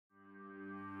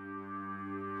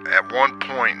At one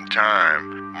point in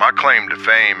time, my claim to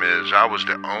fame is I was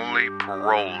the only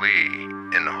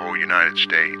parolee in the whole United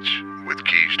States with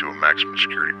keys to a maximum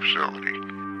security facility.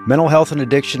 Mental health and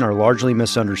addiction are largely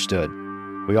misunderstood.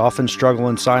 We often struggle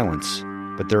in silence,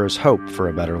 but there is hope for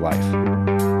a better life.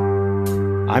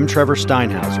 I'm Trevor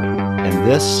Steinhauser, and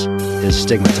this is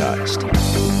Stigmatized.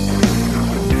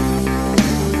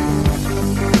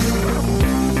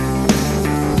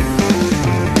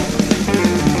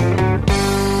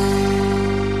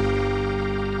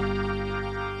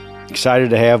 Excited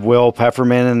to have Will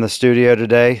Pepperman in the studio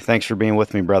today. Thanks for being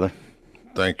with me, brother.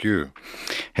 Thank you.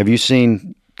 Have you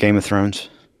seen Game of Thrones?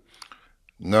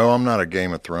 No, I'm not a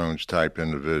Game of Thrones type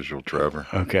individual, Trevor.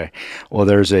 Okay. Well,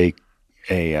 there's a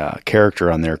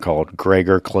character on there called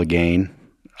Gregor Clegane,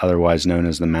 otherwise known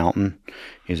as the Mountain.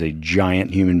 He's a giant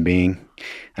human being,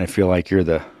 and I feel like you're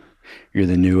the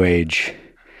new age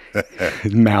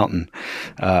Mountain.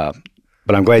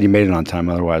 But I'm glad you made it on time.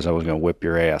 Otherwise, I was going to whip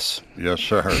your ass. Yes,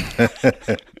 sir.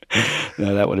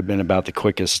 No, that would have been about the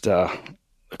quickest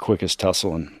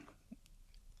tussling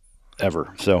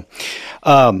ever. So,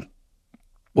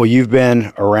 well, you've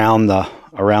been around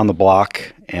the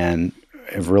block and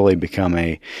have really become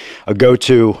a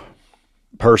go-to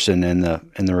person in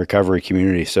the recovery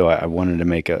community. So I wanted to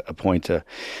make a point to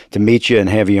meet you and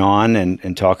have you on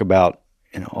and talk about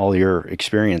all your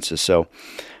experiences. So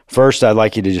first, I'd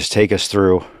like you to just take us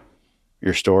through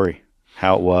your story,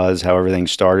 how it was, how everything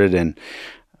started, and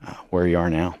where you are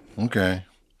now. Okay.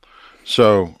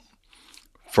 So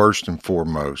first and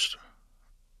foremost,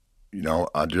 I'm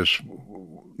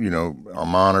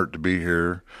honored to be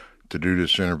here to do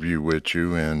this interview with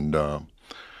you. And,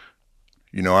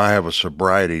 I have a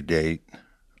sobriety date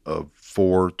of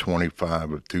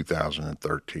 4/25 of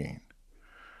 2013.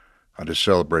 I just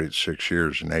celebrated 6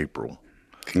 years in April.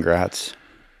 Congrats.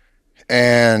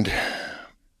 And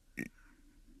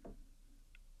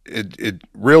it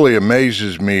really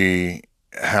amazes me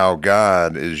how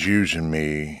God is using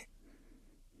me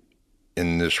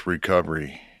in this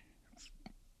recovery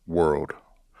world.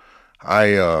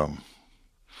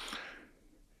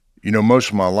 Most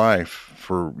of my life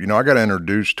I got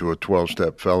introduced to a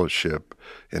 12-step fellowship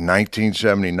in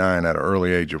 1979 at an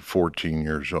early age of 14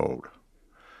 years old.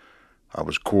 I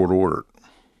was court ordered.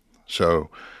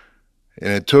 And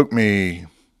it took me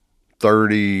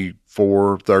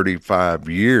 34, 35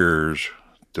 years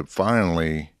to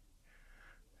finally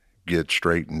get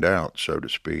straightened out, so to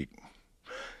speak.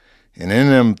 And in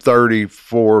them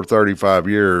 34, 35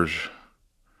 years,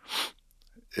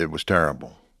 it was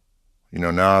terrible.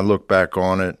 Now I look back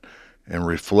on it and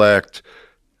reflect.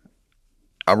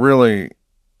 I really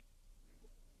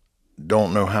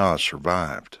don't know how I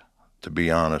survived, to be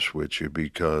honest with you,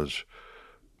 because,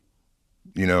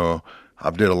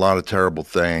 I've did a lot of terrible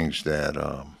things that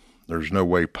there's no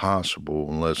way possible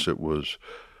unless it was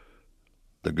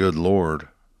the good Lord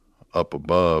up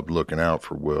above looking out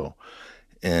for Will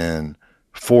and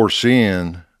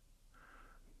foreseeing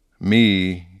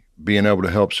me being able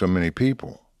to help so many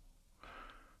people.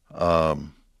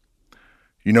 When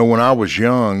I was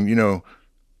young,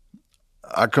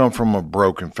 I come from a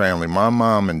broken family. My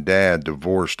mom and dad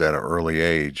divorced at an early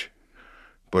age.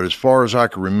 But as far as I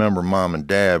can remember, mom and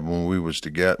dad, when we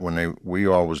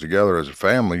all was together as a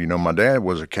family, my dad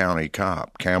was a county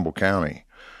cop, Campbell County.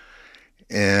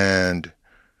 And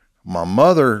my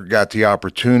mother got the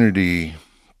opportunity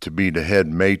to be the head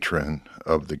matron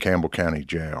of the Campbell County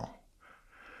Jail,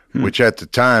 which at the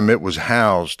time it was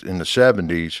housed in the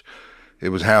 70s. It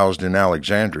was housed in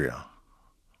Alexandria,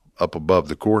 up above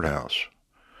the courthouse.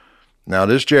 Now,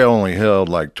 this jail only held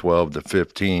like 12 to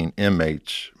 15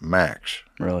 inmates max.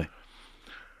 Really?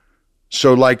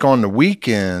 So like on the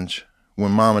weekends,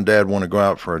 when mom and dad want to go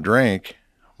out for a drink,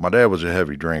 my dad was a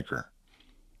heavy drinker.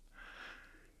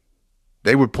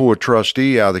 They would pull a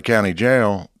trustee out of the county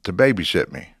jail to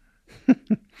babysit me.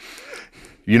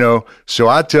 So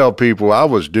I tell people I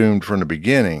was doomed from the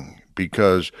beginning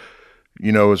because,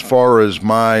 as far as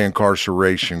my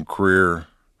incarceration career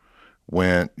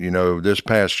went, this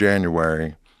past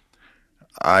January,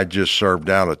 I just served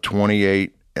out a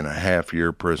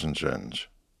 28-and-a-half-year prison sentence.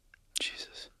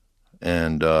 Jesus.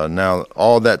 And now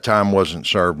all that time wasn't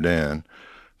served in,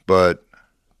 but...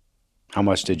 How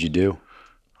much did you do?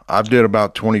 I did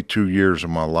about 22 years of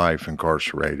my life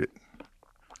incarcerated.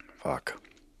 Fuck.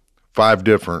 5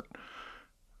 different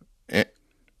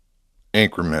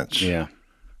increments. Yeah.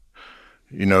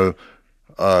 And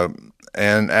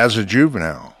as a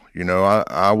juvenile,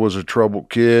 I was a troubled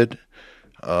kid.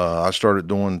 I started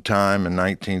doing time in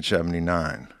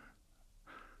 1979,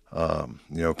 from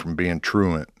being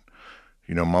truant.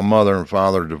 You know, my mother and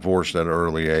father divorced at an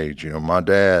early age. You know, my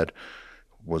dad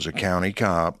was a county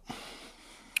cop,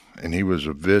 and he was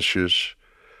a vicious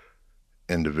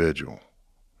individual.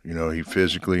 You know, he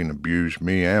physically abused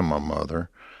me and my mother.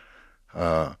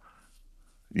 Uh,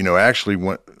 you know, actually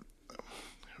went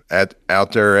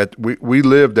out there we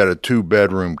lived at a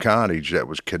 2-bedroom cottage that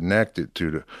was connected to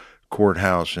the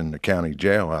courthouse and the county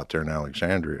jail out there in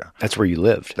Alexandria. That's where you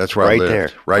lived. That's where right I lived.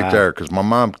 there. Right Wow. there, because my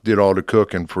mom did all the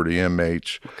cooking for the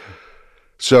inmates.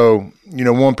 So, you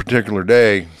know, one particular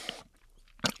day,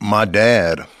 my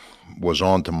dad was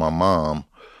on to my mom,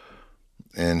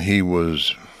 and he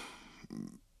was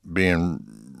being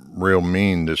real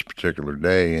mean this particular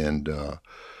day, and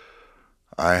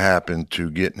I happened to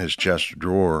get in his chest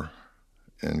drawer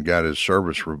and got his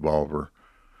service revolver,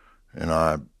 and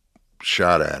I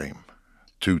shot at him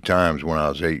 2 times when I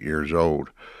was 8 years old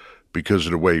because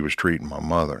of the way he was treating my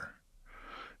mother.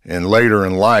 And later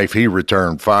in life, he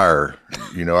returned fire.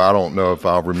 You know, I don't know if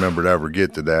I'll remember to ever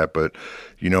get to that, but,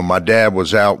 you know, my dad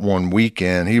was out one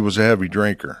weekend. He was a heavy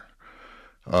drinker,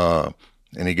 and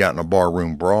he got in a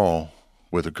barroom brawl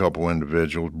with a couple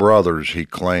individuals, brothers, he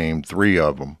claimed, 3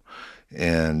 of them,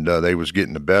 and they was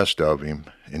getting the best of him,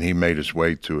 and he made his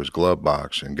way to his glove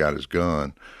box and got his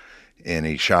gun, and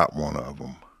he shot one of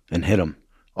them. And hit him.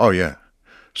 Oh, yeah.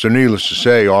 So needless to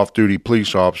say, off-duty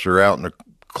police officer out in the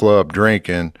club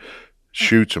drinking,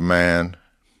 shoots a man.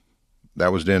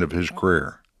 That was the end of his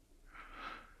career.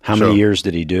 How many years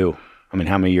did he do? I mean,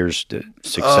 how many years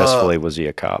successfully was he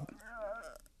a cop?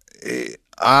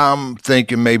 I'm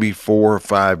thinking maybe 4 or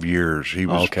 5 years. He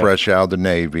was fresh out of the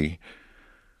Navy.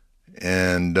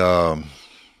 And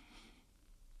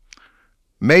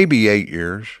maybe 8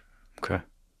 years. Okay.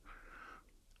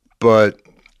 But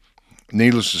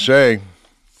needless to say,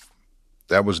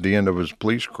 that was the end of his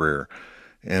police career.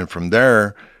 And from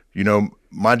there, you know,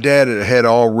 my dad had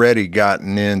already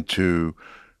gotten into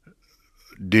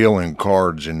dealing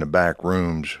cards in the back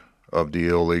rooms of the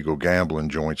illegal gambling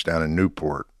joints down in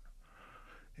Newport.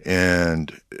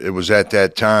 And it was at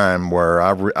that time where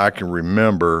I can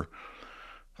remember,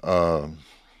 you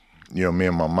know, me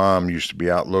and my mom used to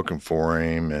be out looking for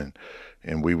him,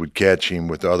 and we would catch him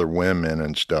with other women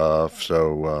and stuff.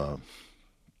 So,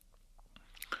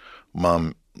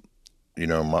 mom, you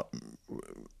know,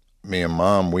 me and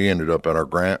mom, we ended up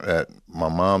at my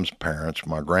mom's parents,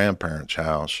 my grandparents'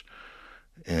 house,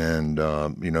 and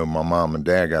you know, my mom and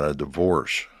dad got a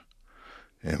divorce,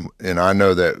 and I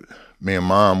know that me and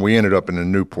mom, we ended up in the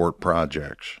Newport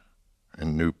projects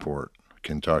in Newport,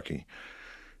 Kentucky,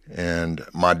 and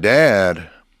my dad,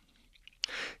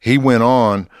 he went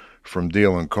on from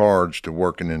dealing cards to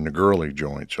working in the girly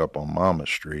joints up on Mama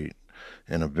Street,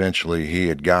 and eventually he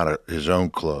had got his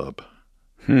own club.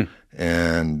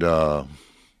 And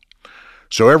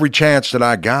so every chance that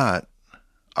I got,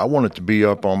 I wanted to be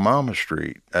up on Mama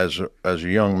Street as a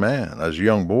young man, as a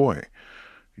young boy,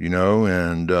 you know,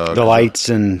 and the lights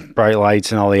and bright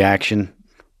lights and all the action.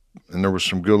 And there was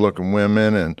some good-looking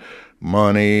women and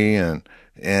money,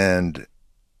 and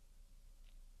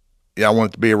yeah, I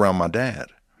wanted to be around my dad.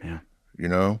 Yeah, you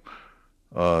know,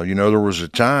 there was a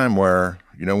time where,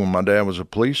 you know, when my dad was a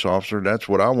police officer, that's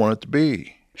what I wanted to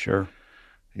be. Sure.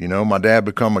 You know, my dad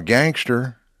become a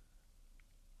gangster.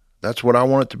 That's what I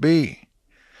wanted to be.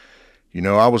 You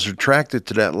know, I was attracted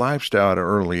to that lifestyle at an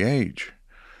early age,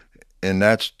 and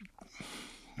that's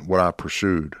what I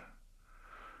pursued.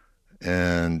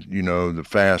 And, you know, the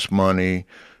fast money,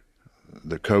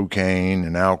 the cocaine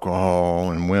and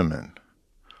alcohol and women.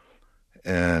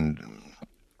 And,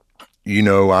 you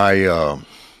know, I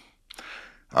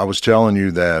was telling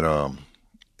you that,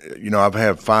 you know, I've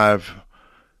had 5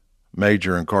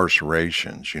 major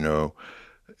incarcerations, you know.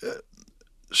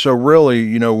 So really,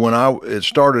 you know, it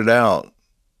started out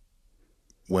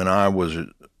when I was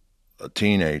a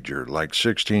teenager, like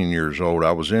 16 years old.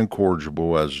 I was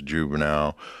incorrigible as a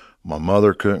juvenile. My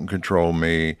mother couldn't control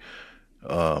me.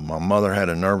 My mother had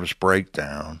a nervous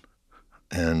breakdown.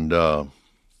 And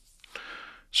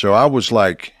so I was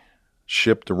like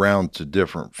shipped around to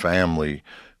different family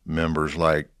members,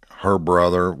 like her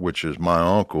brother, which is my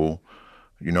uncle.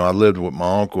 You know, I lived with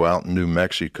my uncle out in New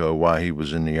Mexico while he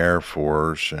was in the Air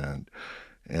Force, and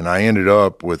I ended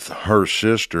up with her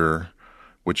sister,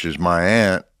 which is my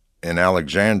aunt, in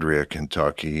Alexandria,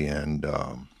 Kentucky, and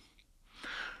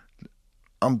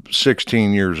I'm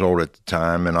 16 years old at the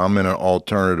time, and I'm in an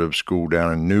alternative school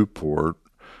down in Newport.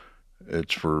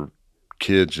 It's for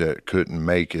kids that couldn't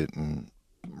make it in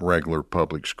regular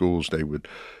public schools. They would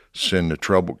send the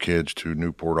troubled kids to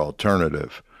Newport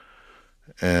Alternative.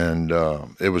 And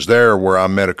it was there where I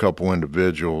met a couple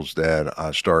individuals that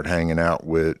I started hanging out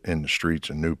with in the streets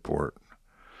of Newport.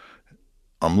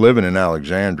 I'm living in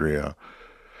Alexandria.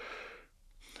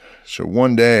 So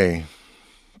one day,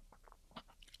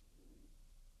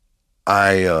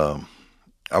 I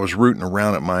was rooting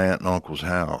around at my aunt and uncle's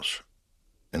house,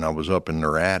 and I was up in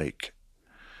their attic,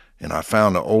 and I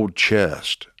found an old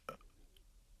chest,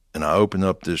 and I opened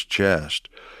up this chest,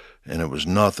 and it was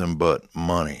nothing but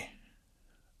money.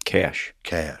 Cash.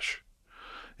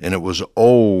 And it was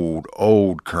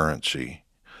old currency,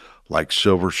 like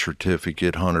silver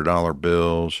certificate, $100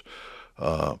 bills,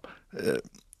 uh,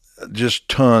 just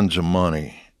tons of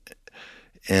money.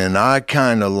 And I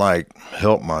kind of like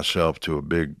helped myself to a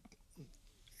big,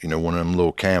 one of them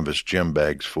little canvas gym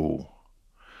bags full.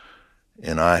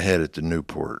 And I headed to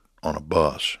Newport on a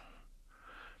bus.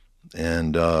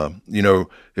 And,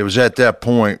 it was at that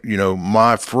point,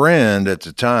 my friend at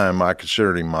the time, I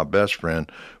considered him my best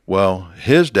friend. Well,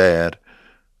 his dad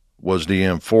was the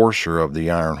enforcer of the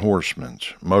Iron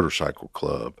Horsemen's motorcycle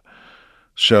club.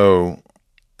 So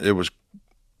it was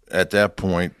at that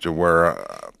point to where,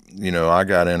 I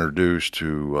got introduced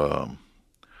to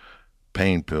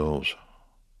pain pills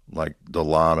like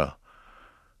Dilaudid.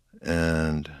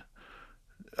 And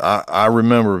I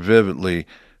remember vividly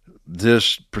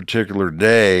this particular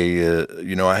day,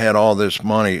 I had all this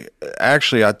money.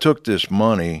 Actually, I took this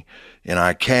money and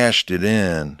I cashed it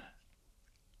in.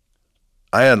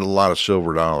 I had a lot of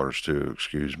silver dollars too,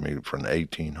 excuse me, from the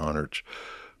 1800s.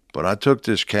 But I took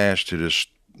this cash to this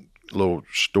little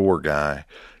store guy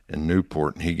in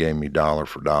Newport, and he gave me dollar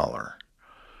for dollar.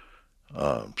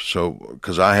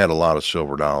 Because I had a lot of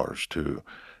silver dollars too.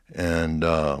 And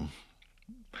the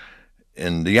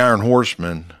Iron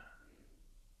Horseman,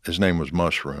 his name was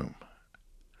Mushroom.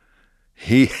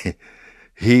 He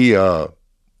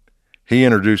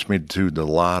introduced me to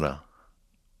Dilaudid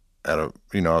I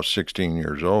was 16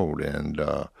 years old, and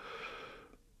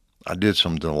I did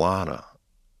some Dilaudid,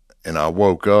 and I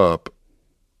woke up,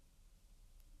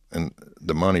 and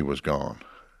the money was gone.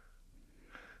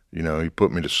 He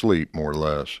put me to sleep more or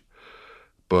less.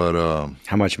 But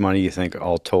how much money you think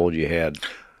all told you had?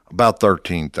 About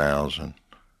 13,000.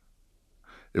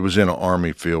 It was in an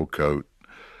Army field coat,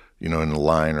 in the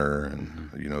liner, and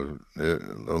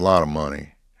a lot of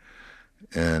money.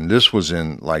 And this was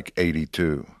in like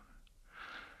 82.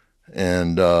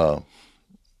 And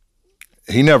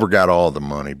he never got all the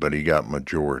money, but he got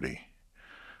majority.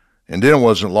 And then it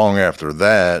wasn't long after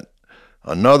that,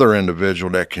 another individual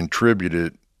that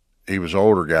contributed, he was an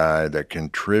older guy that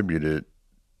contributed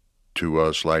to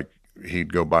us, like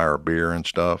he'd go buy our beer and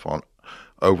stuff on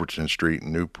Overton Street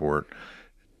in Newport.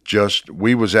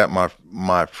 We was at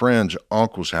my friend's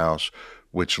uncle's house,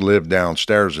 which lived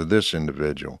downstairs of this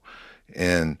individual.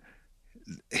 And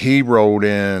he rolled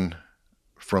in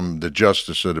from the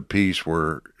Justice of the Peace,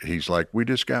 where he's like, we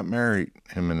just got married,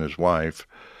 him and his wife.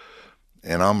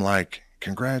 And I'm like,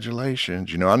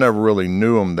 congratulations. I never really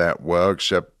knew him that well,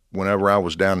 except whenever I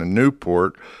was down in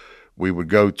Newport, we would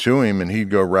go to him and he'd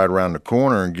go right around the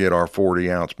corner and get our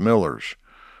 40-ounce Millers,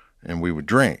 and we would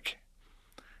drink.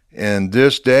 And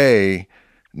this day,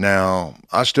 now,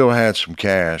 I still had some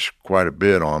cash, quite a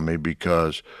bit on me,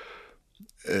 because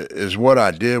is what I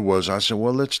did was I said,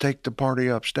 well, let's take the party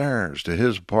upstairs to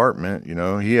his apartment.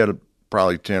 He had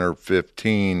probably 10 or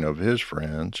 15 of his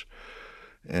friends,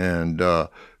 and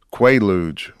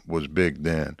Quaaludes was big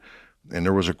then. And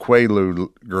there was a Quaalude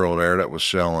girl there that was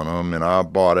selling them, and I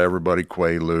bought everybody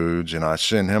Quaaludes, and I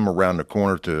sent him around the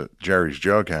corner to Jerry's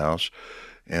Jug House,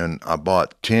 and I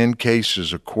bought 10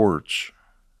 cases of quarts,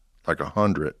 like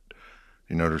 100.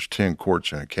 There's 10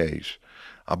 quarts in a case.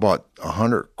 I bought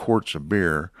 100 quarts of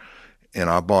beer, and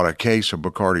I bought a case of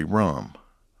Bacardi rum,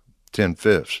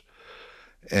 10/5.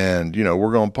 And,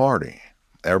 we're going to party.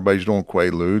 Everybody's doing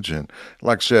Quaaludes, and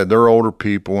like I said, they're older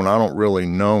people, and I don't really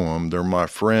know them. They're my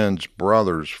friend's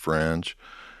brother's friends.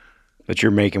 But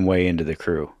you're making way into the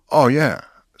crew. Oh, yeah.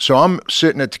 So I'm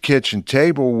sitting at the kitchen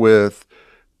table with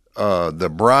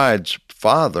the bride's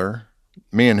father.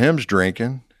 Me and him's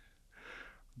drinking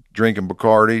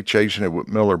Bacardi, chasing it with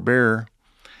Miller beer.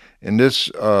 And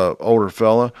this older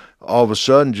fella all of a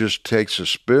sudden just takes a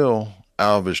spill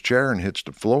out of his chair and hits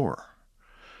the floor.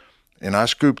 And I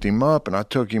scooped him up, and I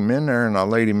took him in there, and I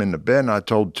laid him in the bed, and I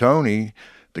told Tony,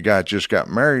 the guy that just got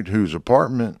married, whose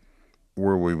apartment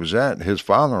where we was at, his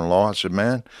father-in-law, I said,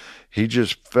 man, he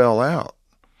just fell out.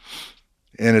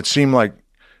 And it seemed like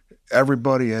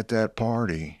everybody at that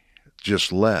party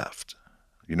just left.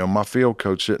 My field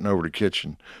coach sitting over the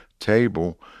kitchen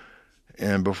table,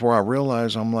 And before I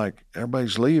realized, I'm like,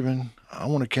 everybody's leaving. I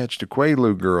want to catch the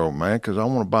Quaalude girl, man, because I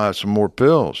want to buy some more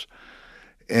pills.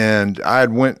 And I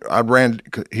ran,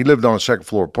 he lived on a second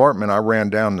floor apartment. I ran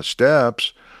down the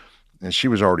steps and she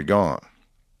was already gone.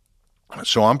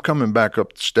 So I'm coming back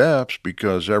up the steps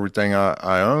because everything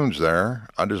I own's there.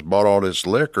 I just bought all this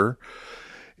liquor.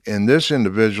 And this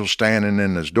individual standing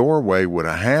in this doorway with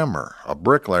a hammer, a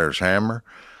bricklayer's hammer.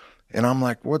 And I'm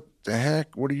like, what the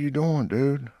heck? What are you doing,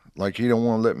 dude? Like, he don't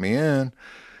want to let me in.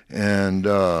 And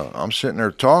I'm sitting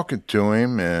there talking to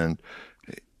him, and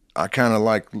I kind of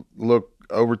like look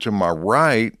over to my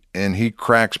right, and he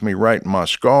cracks me right in my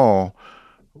skull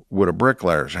with a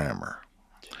bricklayer's hammer.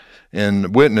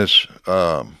 And witness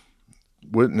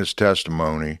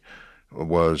testimony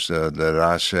was that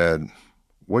I said,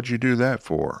 "What'd you do that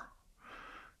for?"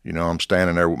 You know, I'm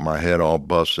standing there with my head all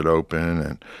busted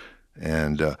open,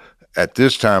 and at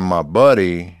this time, my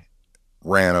buddy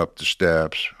ran up the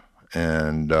steps,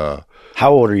 and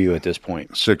How old are you at this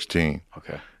point? 16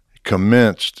 Okay.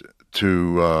 commenced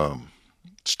to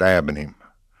stabbing him.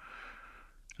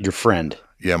 Your friend.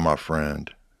 Yeah, my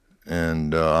friend.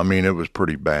 And I mean, it was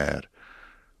pretty bad.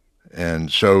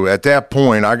 And so at that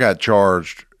point, I got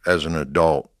charged as an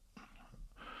adult.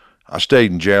 I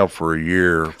stayed in jail for a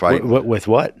year fighting With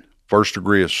what? first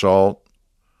degree assault.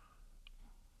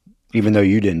 Even though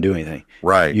you didn't do anything.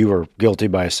 Right. You were guilty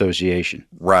by association.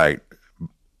 Right.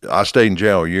 I stayed in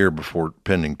jail a year before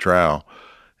pending trial.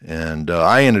 And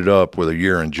I ended up with a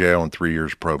year in jail and 3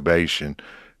 years probation.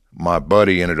 My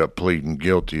buddy ended up pleading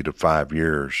guilty to 5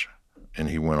 years, and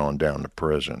he went on down to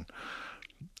prison.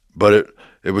 But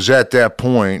it was at that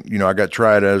point, you know, I got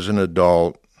tried as an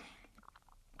adult.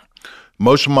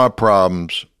 Most of my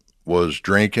problems was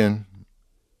drinking,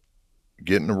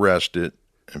 getting arrested,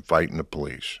 and fighting the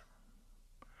police.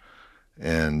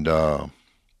 And,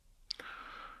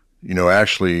 you know,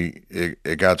 actually,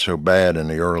 it got so bad in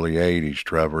the early 80s,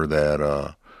 Trevor, that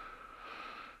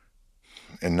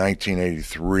in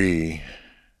 1983,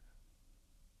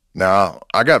 now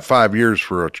I got 5 years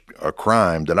for a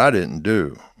crime that I didn't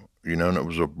do, you know, and it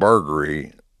was a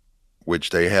burglary,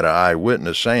 which they had an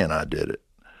eyewitness saying I did it.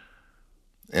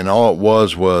 And all it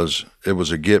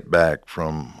was a get back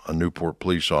from a Newport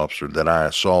police officer that I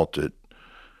assaulted,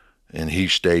 and he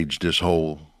staged this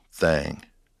whole thing.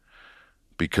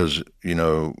 Because, you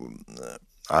know,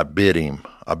 I bit him.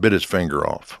 I bit his finger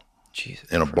off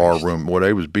in a bar room. Well,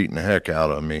 they was beating the heck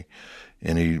out of me,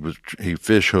 and he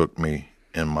fish hooked me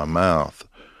in my mouth,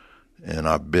 and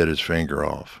I bit his finger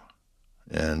off.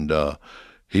 And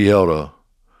he held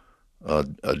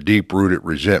a deep rooted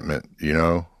resentment, you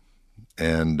know.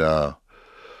 And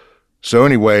so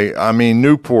anyway, I mean,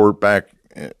 Newport back,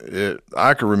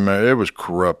 I can remember it was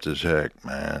corrupt as heck,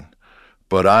 man.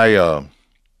 But I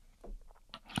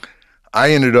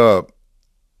ended up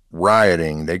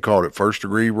rioting. They called it first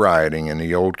degree rioting in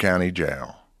the old county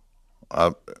jail.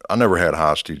 I never had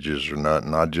hostages or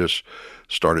nothing. I just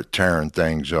started tearing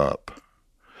things up,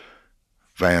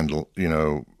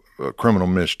 criminal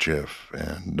mischief,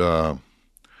 and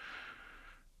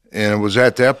it was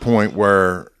at that point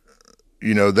where,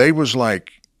 you know, they was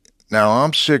like, now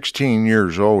I'm 16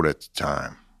 years old at the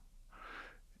time,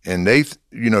 and they,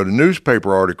 you know, the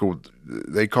newspaper article,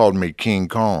 they called me King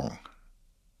Kong.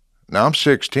 Now I'm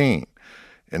 16,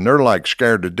 and they're like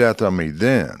scared to death of me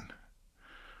then.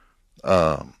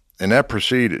 And that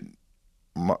proceeded,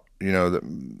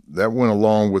 that went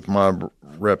along with my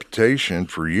reputation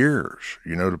for years.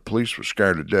 You know, the police were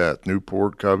scared to death.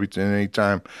 Newport, Covington,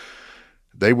 anytime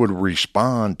they would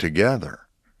respond together.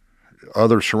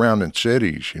 Other surrounding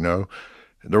cities, you know.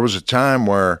 There was a time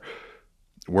where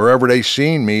wherever they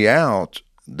seen me out,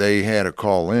 they had to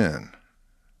call in.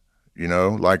 You know,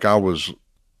 like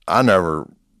I never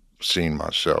seen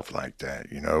myself like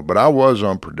that, you know, but I was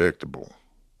unpredictable.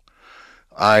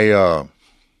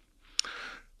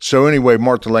 So anyway,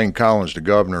 Martha Lane Collins, the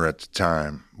governor at the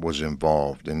time, was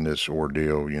involved in this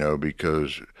ordeal, you know,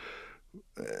 because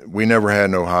we never had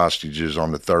no hostages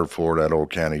on the third floor of that old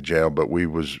county jail, but we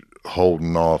was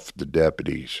holding off the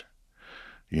deputies,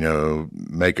 you know,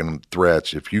 making them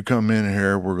threats. If you come in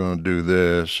here, we're going to do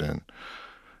this. And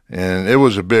it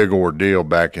was a big ordeal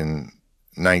back in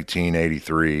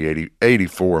 1983,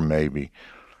 84 maybe,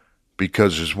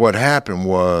 because what happened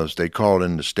was they called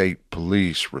in the state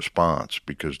police response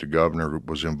because the governor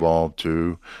was involved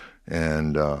too.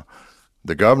 And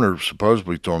the governor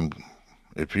supposedly told him,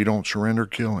 if he don't surrender,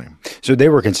 kill him. So they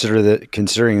were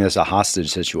considering this a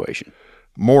hostage situation?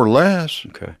 More or less.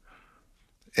 Okay.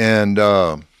 And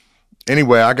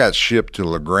anyway, I got shipped to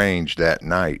LaGrange that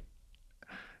night.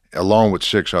 along with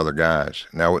 6 other guys.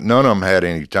 Now, none of them had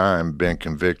any time, been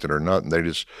convicted or nothing. They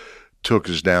just took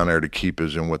us down there to keep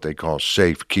us in what they call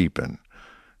safekeeping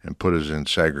and put us in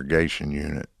segregation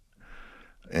unit.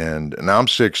 And now I'm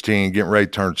 16, getting ready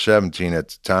to turn 17 at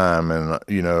the time, and,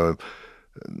 you know,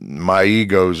 my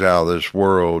ego's out of this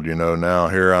world, you know. Now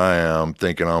here I am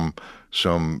thinking I'm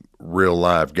some real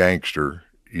life gangster,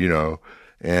 you know,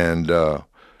 and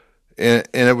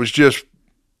it was just,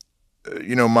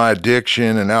 you know, my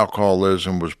addiction and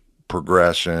alcoholism was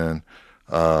progressing,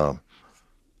 and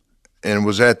it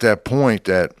was at that point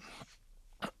that,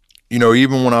 you know,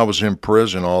 even when I was in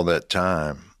prison all that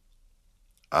time,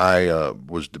 I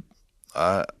was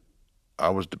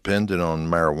dependent on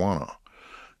marijuana.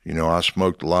 You know, I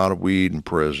smoked a lot of weed in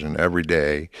prison every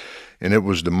day, and it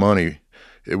was the money,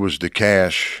 it was the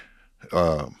cash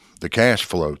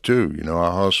flow too. You know,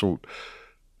 I hustled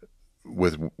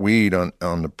with weed on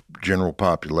the general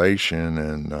population,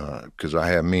 and because I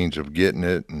had means of getting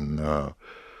it, and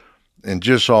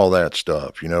just all that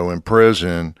stuff. You know, in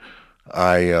prison,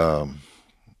 you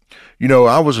know,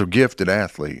 I was a gifted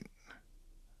athlete.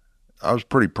 I was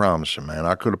pretty promising, man.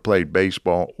 I could have played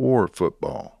baseball or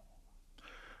football.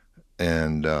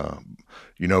 And,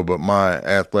 you know, but my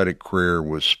athletic career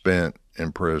was spent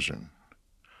in prison.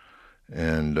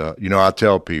 And, you know, I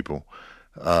tell people,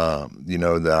 you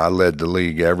know, that I led the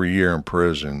league every year in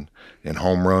prison in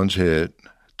home runs hit,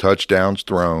 touchdowns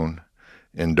thrown,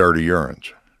 and dirty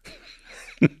urines.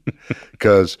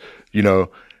 Because, you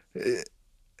know,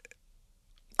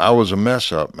 I was a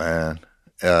mess up, man.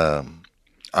 You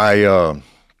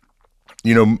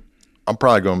know, I'm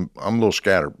a little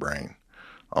scatterbrained.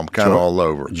 I'm kind of all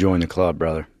over. Join the club,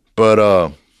 brother.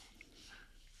 But,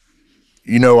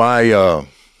 you know, I've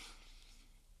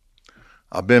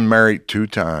been married 2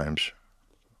 times.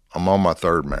 I'm on my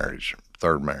third marriage.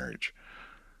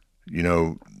 You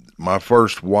know, my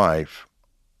first wife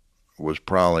was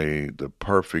probably the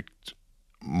perfect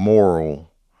morally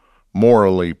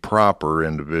proper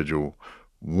individual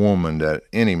woman that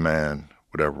any man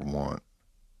would ever want.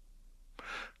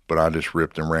 But I just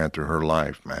ripped and ran through her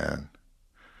life, man,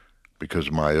 because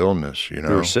of my illness, you know.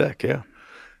 You were sick, yeah.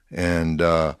 And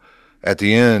at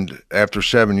the end, after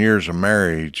 7 years of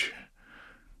marriage,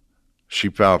 she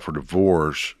filed for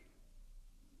divorce,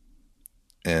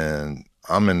 and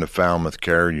I'm in the Falmouth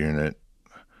care unit.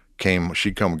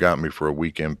 She got me for a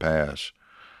weekend pass,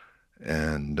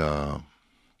 and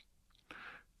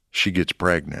she gets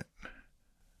pregnant,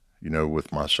 you know,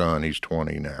 with my son. He's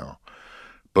 20 now.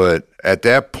 But at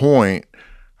that point,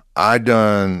 I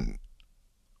done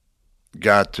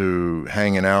got to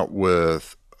hanging out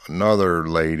with another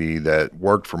lady that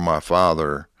worked for my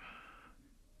father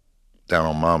down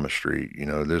on Mama Street. You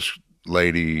know, this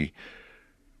lady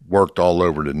worked all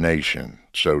over the nation,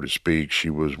 so to speak. She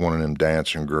was one of them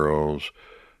dancing girls,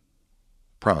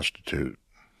 prostitute,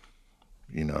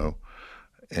 you know,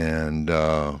 and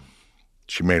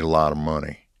she made a lot of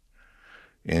money.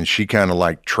 And she kind of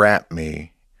like trapped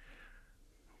me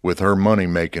with her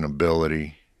money-making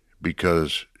ability,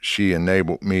 because she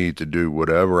enabled me to do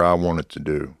whatever I wanted to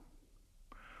do.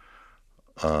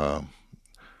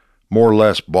 More or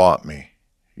less bought me.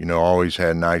 You know, always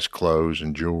had nice clothes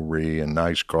and jewelry and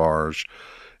nice cars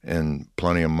and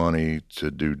plenty of money to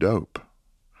do dope.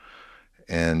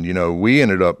 And, you know, we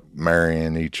ended up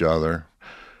marrying each other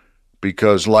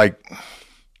because, like,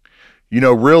 you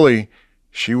know, really,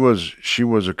 she was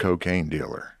a cocaine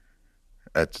dealer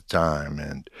at the time,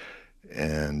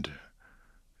 and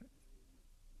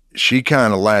she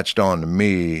kind of latched on to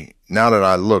me. Now that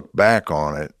I look back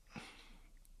on it,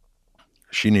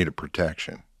 she needed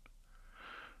protection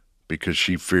because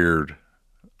she feared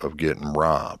of getting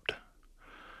robbed.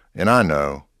 And I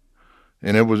know,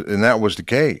 and that was the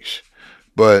case.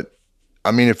 But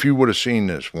I mean, if you would have seen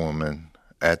this woman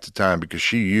at the time, because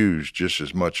she used just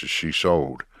as much as she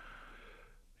sold,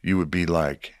 you would be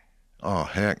like, oh,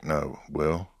 heck no,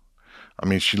 Will. I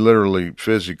mean, she literally,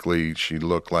 physically, she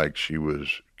looked like she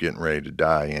was getting ready to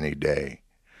die any day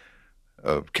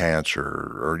of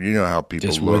cancer, or you know how people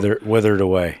just look. Withered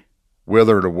away.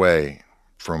 Withered away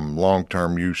from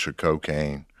long-term use of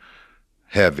cocaine,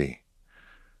 heavy.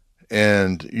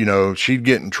 And, you know, she'd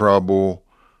get in trouble,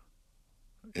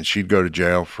 and she'd go to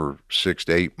jail for 6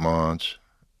 to 8 months,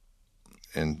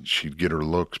 and she'd get her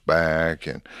looks back.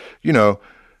 And, you know,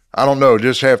 I don't know,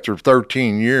 just after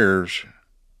 13 years,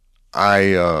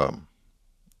 I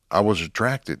was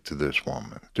attracted to this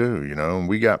woman too, you know, and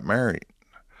we got married.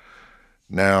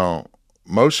 Now,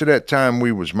 most of that time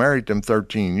we was married, them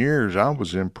 13 years, I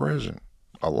was in prison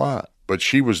a lot. But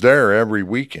she was there every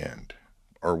weekend,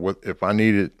 or if I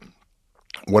needed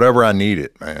whatever I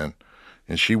needed, man.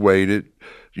 And she waited.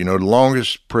 You know, the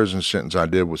longest prison sentence I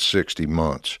did was 60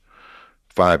 months,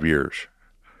 5 years.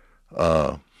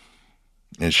 And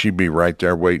she'd be right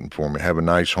there waiting for me. Have a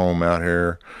nice home out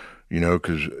here, you know,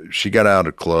 because she got out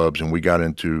of clubs and we got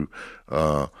into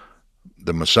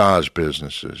the massage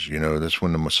businesses. You know, that's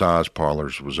when the massage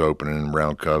parlors was opening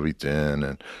around Covington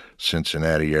and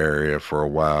Cincinnati area for a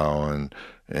while,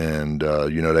 and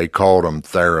you know, they called them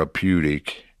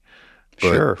therapeutic.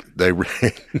 But Sure. they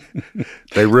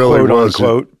they really Quote, wasn't.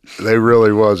 unquote. They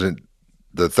really wasn't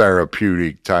the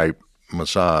therapeutic type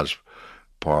massage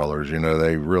parlors. You know,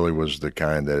 they really was the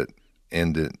kind that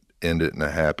ended in a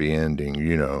happy ending.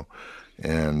 You know,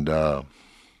 and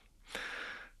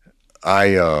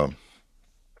I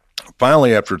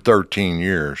finally, after 13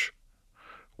 years,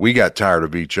 we got tired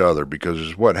of each other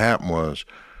because what happened was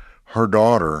her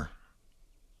daughter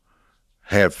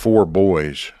had 4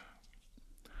 boys.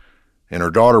 And her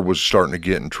daughter was starting to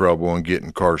get in trouble and get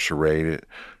incarcerated.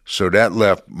 So that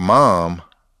left mom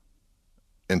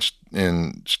and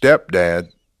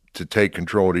stepdad to take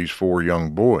control of these 4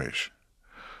 young boys.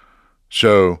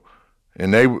 So,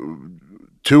 and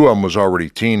 2 of them was already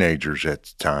teenagers at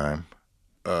the time.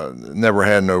 Never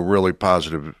had no really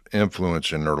positive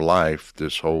influence in their life, their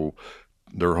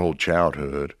whole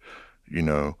childhood, you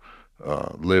know,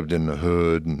 lived in the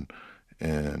hood,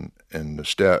 and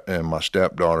my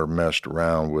stepdaughter messed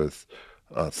around with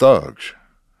thugs,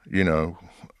 you know,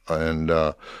 and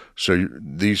so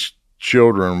these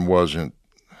children wasn't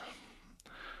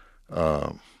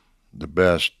the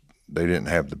best. They didn't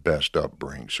have the best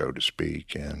upbringing, so to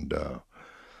speak, and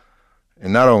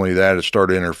not only that, it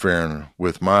started interfering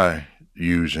with my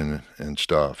using and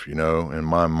stuff, you know, and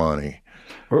my money.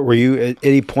 Were you at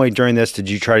any point during this? Did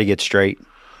you try to get straight?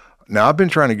 Now, I've been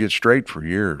trying to get straight for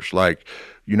years. Like,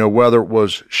 you know, whether it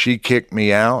was she kicked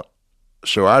me out,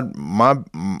 so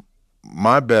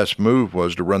my best move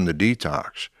was to run the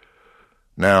detox.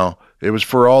 Now, it was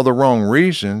for all the wrong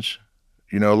reasons.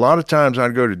 You know, a lot of times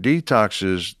I'd go to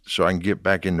detoxes so I can get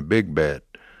back in the big bed,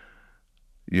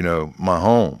 you know, my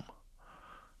home.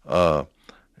 And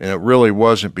it really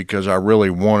wasn't because I really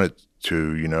wanted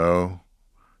to, you know.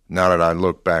 Now that I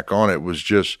look back on it, it was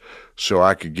just so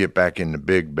I could get back in the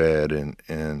big bed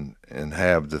and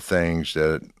have the things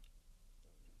that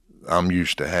I'm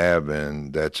used to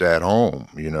having that's at home,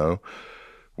 you know,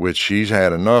 which she's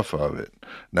had enough of it.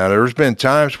 Now, there's been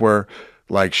times where,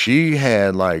 like, she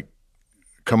had, like,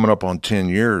 coming up on 10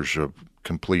 years of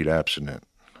complete abstinence.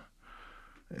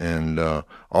 And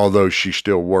although she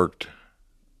still worked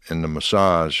in the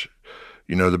massage,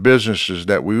 you know, the businesses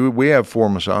that we have 4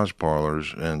 massage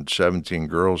parlors and 17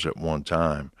 girls at one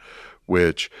time,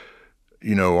 which,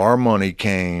 you know, our money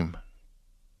came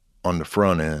on the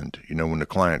front end, you know, when the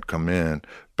client come in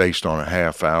based on a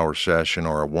half-hour session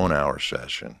or a 1-hour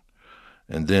session.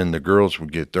 And then the girls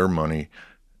would get their money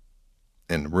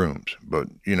in the rooms. But,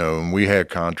 you know, and we had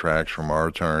contracts from our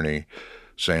attorney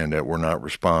saying that we're not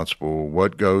responsible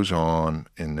what goes on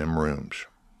in them rooms.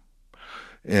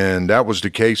 And that was the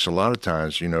case a lot of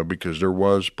times, you know, because there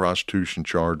was prostitution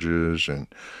charges, and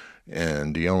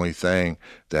the only thing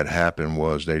that happened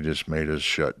was they just made us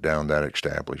shut down that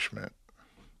establishment.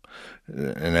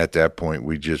 And at that point,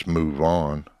 we just move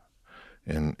on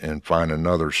and find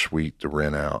another suite to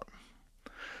rent out.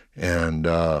 And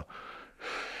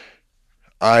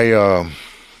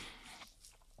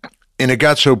it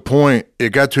got to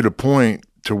the point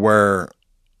to where,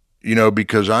 you know,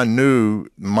 because I knew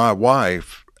my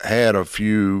wife had a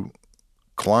few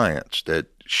clients that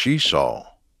she saw,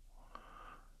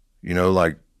 you know,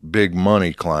 like big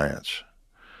money clients.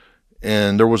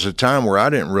 And there was a time where I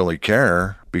didn't really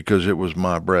care because it was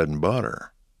my bread and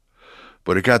butter.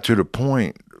 But it got to the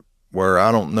point where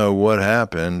I don't know what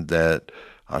happened that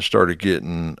I started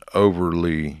getting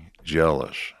overly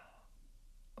jealous,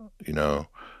 you know,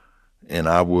 and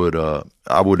I would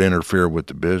interfere with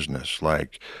the business.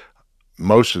 Like,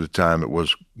 most of the time it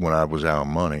was when I was out of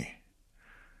money,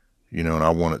 you know, and I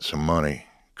wanted some money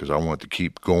because I wanted to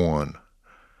keep going.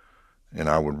 And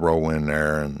I would roll in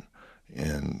there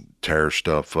and tear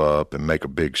stuff up and make a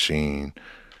big scene.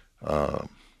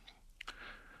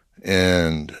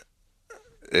 And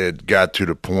it got to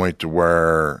the point to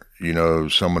where, you know,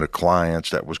 some of the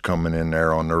clients that was coming in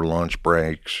there on their lunch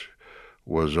breaks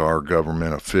was our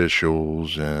government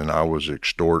officials, and I was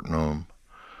extorting them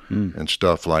and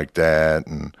stuff like that.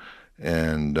 And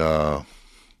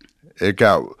it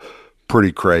got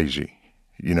pretty crazy,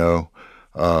 you know.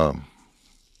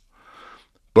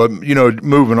 But, you know,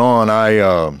 moving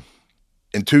on,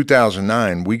 in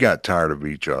 2009, we got tired of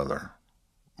each other.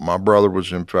 my brother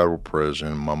was in federal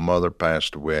prison. My mother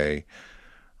passed away.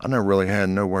 I never really had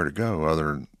nowhere to go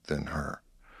other than her.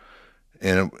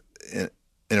 And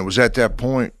it was at that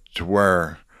point to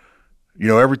where,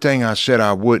 everything I said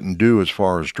I wouldn't do as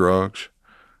far as drugs,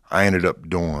 I ended up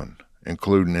doing,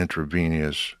 including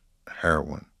intravenous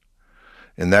heroin.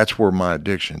 And that's where my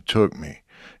addiction took me.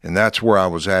 And that's where I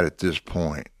was at this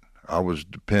point. I was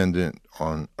dependent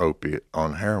on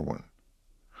heroin.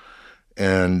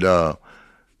 And,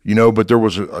 but there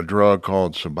was a drug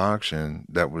called Suboxone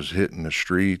that was hitting the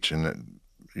streets. And,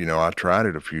 I tried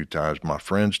it a few times. My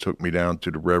friends took me down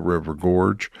to the Red River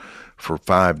Gorge for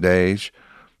 5 days.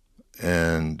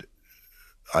 And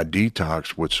I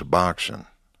detoxed with Suboxone.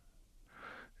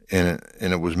 And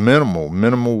it was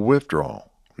minimal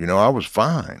withdrawal. I was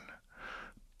fine.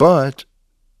 But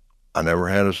I never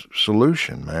had a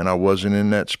solution, man. I wasn't in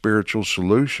that spiritual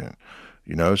solution,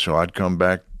 so I'd come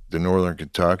back to Northern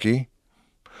Kentucky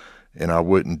and I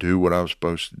wouldn't do what I was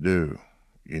supposed to do.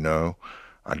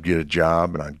 I'd get a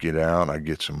job and I'd get out and I'd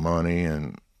get some money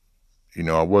and,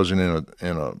 I wasn't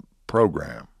in a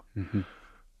program. Mm-hmm.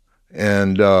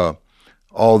 And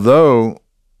although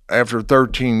after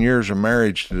 13 years of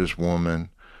marriage to this woman,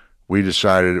 we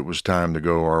decided it was time to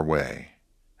go our way.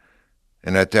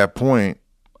 And at that point,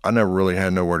 I never really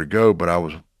had nowhere to go, but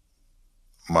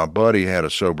my buddy had a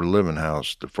sober living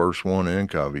house, the first one in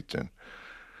Covington,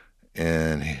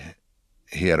 and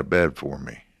he had a bed for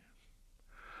me.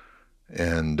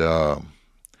 And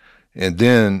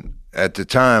then at the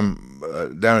time,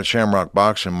 down at Shamrock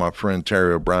Boxing, my friend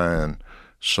Terry O'Brien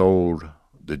sold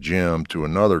the gym to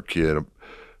another kid, a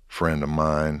friend of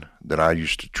mine that I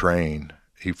used to train.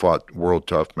 He fought World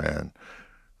Tough Man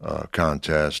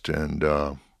contest,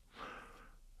 and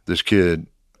this kid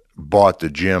bought the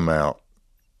gym out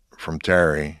from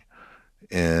Terry,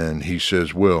 and he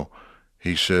says, Will,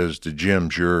 the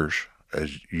gym's yours,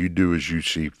 as you do as you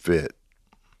see fit.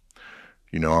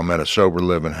 I'm at a sober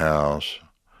living house.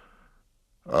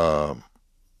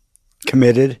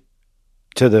 Committed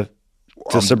to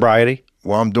sobriety?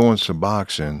 Well, I'm doing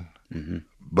Suboxone, mm-hmm.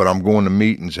 but I'm going to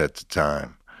meetings at the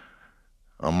time.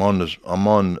 I'm on the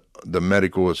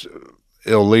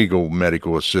illegal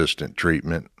medical assistant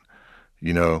treatment,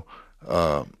 and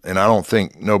I don't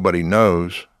think nobody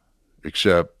knows,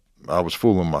 except I was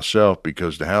fooling myself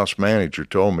because the house manager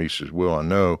told me, he says, Will, I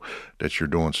know that you're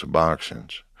doing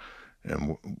Suboxones.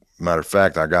 And matter of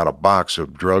fact, I got a box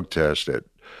of drug tests that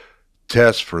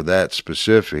test for that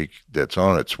specific that's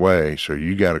on its way. So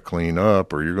you got to clean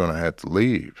up or you're going to have to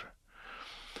leave.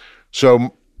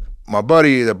 So my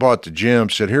buddy that bought the gym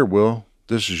said, here, Will,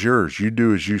 this is yours. You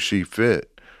do as you see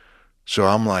fit. So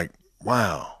I'm like,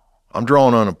 wow. I'm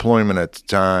drawing unemployment at the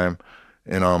time,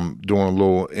 and I'm doing a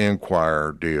little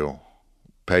Enquirer deal,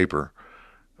 paper.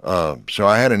 So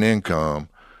I had an income,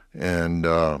 and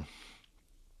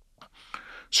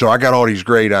so I got all these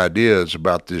great ideas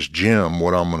about this gym,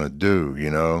 what I'm going to do,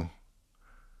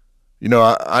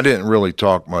 I didn't really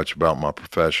talk much about my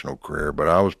professional career, but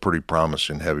I was pretty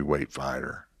promising heavyweight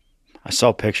fighter. I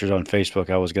saw pictures on Facebook.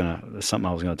 That's something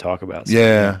I was going to talk about. So,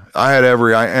 yeah, I had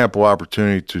ample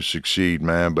opportunity to succeed,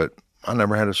 man, but I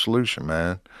never had a solution,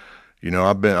 man.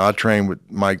 I trained with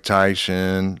Mike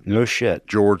Tyson. No shit.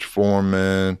 George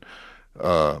Foreman,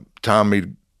 Tommy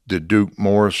the Duke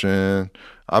Morrison.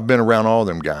 I've been around all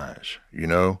them guys,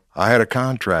 I had a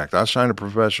contract. I signed a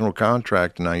professional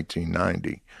contract in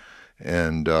 1990.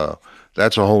 And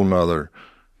that's a whole nother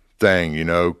thing,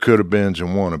 could have beens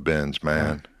and wanna beens,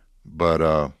 man.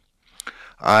 But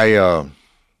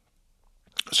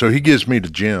so he gives me the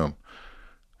gym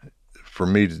for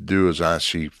me to do as I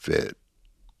see fit.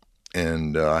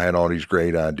 And I had all these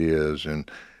great ideas. And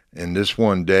this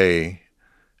one day,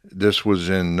 this was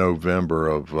in November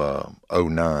of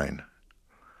 2009.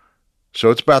 So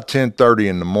it's about 10:30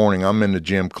 in the morning. I'm in the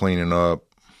gym cleaning up,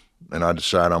 and I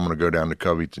decide I'm going to go down to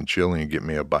Covington Chili and get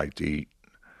me a bite to eat.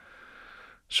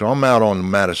 So I'm out on the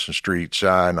Madison Street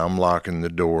side, and I'm locking the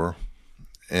door,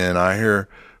 and I hear,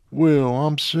 Will,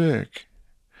 I'm sick.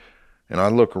 And I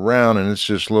look around, and it's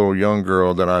this little young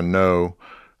girl that I know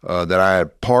that I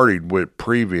had partied with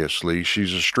previously.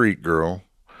 She's a street girl,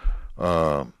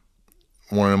 one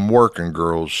of them working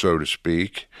girls, so to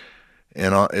speak.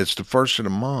 And it's the first of the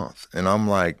month. And I'm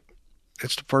like,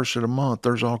 it's the first of the month.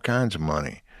 There's all kinds of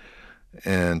money.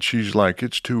 And she's like,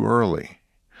 it's too early.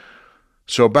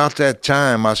 So about that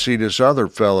time, I see this other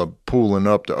fella pulling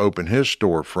up to open his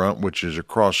storefront, which is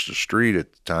across the street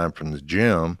at the time from the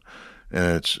gym.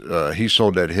 And he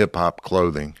sold that hip-hop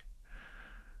clothing.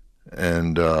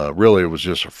 And really, it was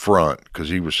just a front because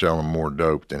he was selling more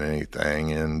dope than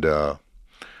anything. And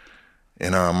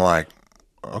I'm like,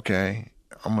 okay,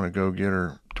 I'm going to go get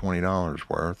her $20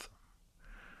 worth.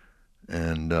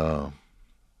 And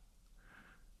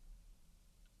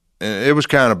it was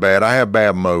kind of bad. I had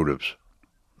bad motives,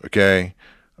 okay?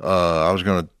 I was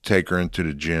going to take her into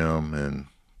the gym and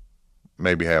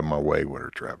maybe have my way with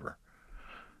her, Trevor.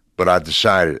 But I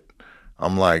decided,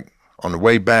 I'm like, on the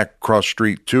way back across the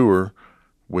street to her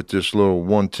with this little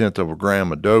 1/10 of a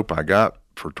gram of dope I got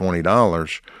for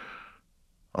 $20,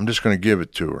 I'm just going to give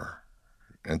it to her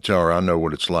and tell her I know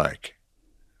what it's like.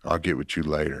 I'll get with you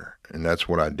later. And that's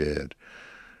what I did.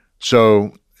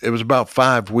 So it was about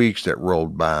 5 weeks that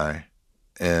rolled by,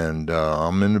 and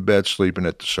I'm in the bed sleeping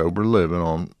at the Sober Living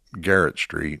on Garrett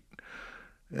Street.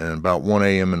 And about 1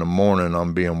 a.m. in the morning,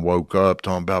 I'm being woke up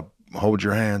talking about, hold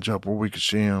your hands up where we can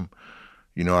see them.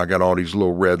 You know, I got all these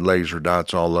little red laser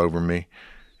dots all over me,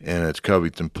 and it's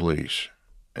Covington Police.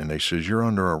 And they says, you're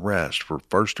under arrest for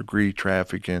first-degree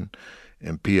trafficking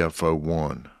and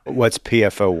PFO1. What's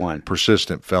PFO1?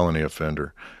 Persistent felony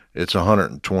offender. It's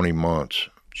 120 months.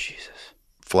 Jesus.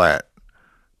 Flat.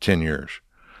 10 years.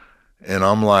 And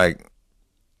I'm like,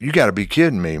 you got to be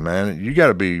kidding me, man. You got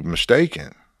to be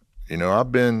mistaken. You know,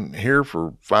 I've been here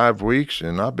for 5 weeks,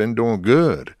 and I've been doing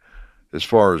good as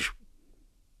far as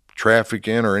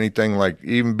trafficking or anything, like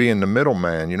even being the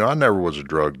middleman. You know, I never was a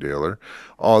drug dealer,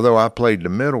 although I played the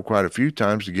middle quite a few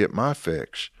times to get my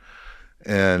fix.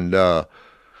 And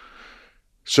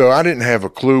so I didn't have a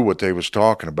clue what they was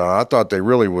talking about. I thought they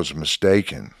really was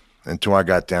mistaken until I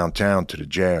got downtown to the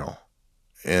jail.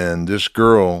 And this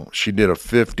girl, she did a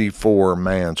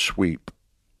 54-man sweep.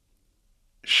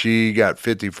 She got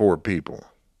 54 people,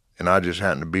 and I just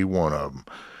happened to be one of them.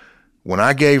 When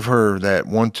I gave her that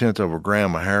 1/10 of a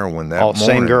gram of heroin that morning.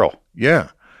 Same girl. Yeah.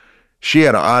 She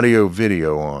had an audio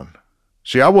video on.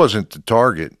 See, I wasn't the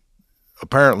target.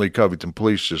 Apparently, Covington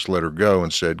Police just let her go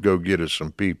and said, go get us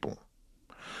some people.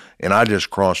 And I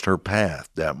just crossed her path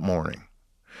that morning.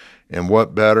 And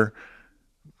what better?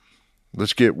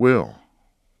 Let's get Will,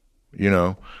 you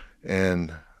know.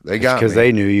 And they got me. Because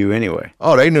they knew you anyway.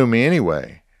 Oh, they knew me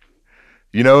anyway.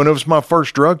 You know, and it was my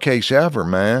first drug case ever,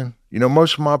 man. You know,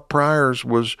 most of my priors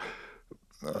was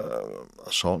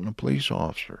assaulting a police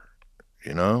officer,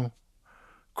 you know,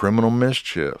 criminal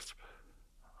mischief.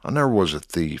 I never was a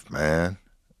thief, man,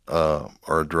 or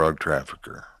a drug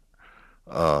trafficker.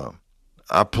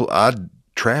 I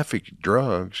trafficked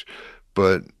drugs,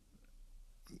 but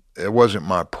it wasn't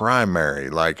my primary.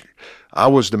 Like, I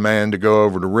was the man to go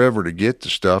over the river to get the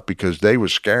stuff because they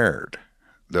was scared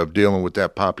of dealing with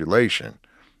that population,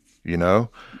 you know,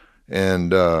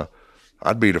 and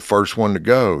I'd be the first one to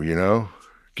go, you know,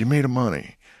 give me the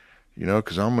money, you know,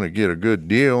 because I'm going to get a good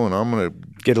deal and I'm going to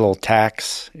get a little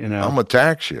tax, you know. I'm going to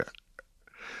tax you.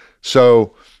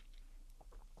 So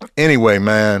anyway,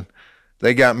 man,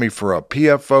 they got me for a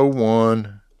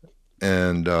PFO1,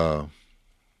 and I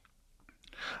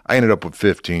ended up with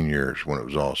 15 years when it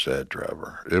was all said,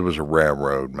 Trevor. It was a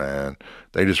railroad, man.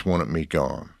 They just wanted me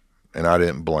gone, and I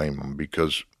didn't blame them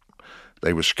because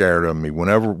they were scared of me.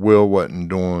 Whenever Will wasn't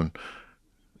doing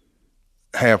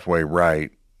halfway right,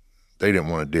 they didn't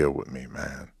want to deal with me,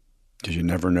 man. Because you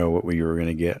never know what you were going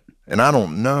to get. And I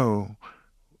don't know.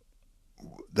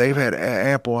 They've had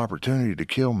ample opportunity to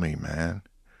kill me, man.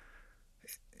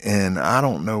 And I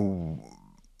don't know.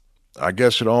 I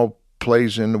guess it all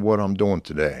plays into what I'm doing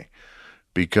today,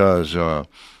 because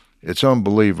it's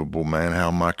unbelievable, man, how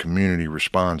my community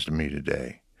responds to me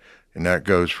today. And that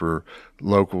goes for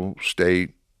local,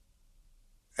 state,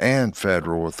 and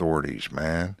federal authorities,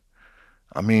 man.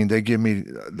 I mean, they give me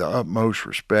the utmost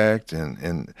respect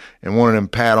and one of them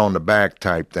pat on the back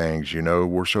type things, you know,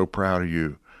 we're so proud of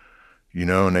you, you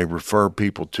know, and they refer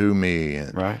people to me.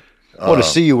 And, right. Well, to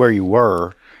see you where you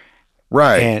were.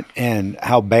 Right. And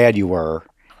how bad you were.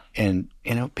 And,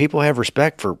 you know, people have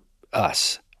respect for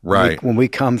us. Right. When we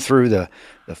come through the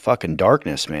fucking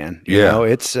darkness, man. You know,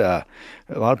 it's a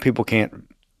lot of people can't.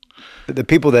 The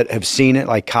people that have seen it,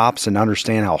 like cops, and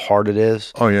understand how hard it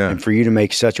is. Oh, yeah. And for you to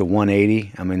make such a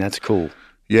 180, I mean, that's cool.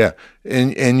 Yeah.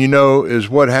 And you know, is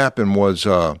what happened was,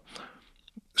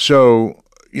 so,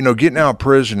 you know, getting out of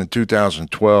prison in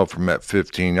 2012 from that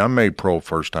 15, I made parole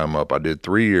first time up. I did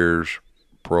 3 years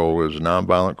parole. It was a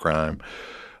nonviolent crime.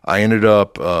 I ended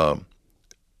up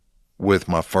with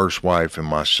my first wife and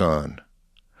my son,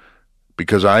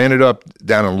 because I ended up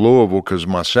down in Louisville because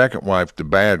my second wife, the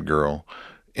bad girl,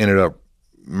 ended up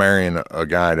marrying a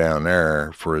guy down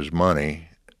there for his money,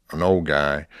 an old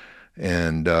guy,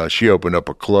 and she opened up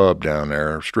a club down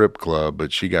there, a strip club,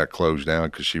 but she got closed down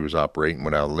because she was operating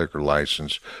without a liquor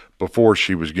license before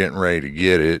she was getting ready to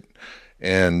get it.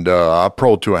 And I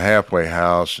paroled to a halfway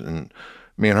house, and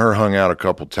me and her hung out a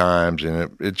couple times,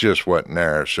 and it just wasn't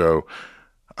there. So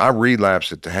I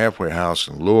relapsed at the halfway house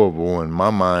in Louisville. In my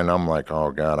mind, I'm like,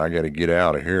 oh God, I got to get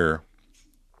out of here.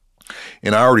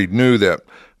 And I already knew that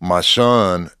my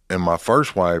son and my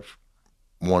first wife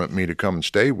wanted me to come and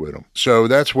stay with them. So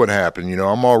that's what happened. You know,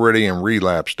 I'm already in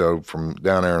relapse though from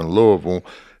down there in Louisville,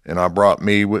 and I brought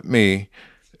me with me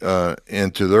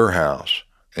into their house.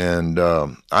 And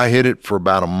I hit it for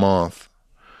about a month.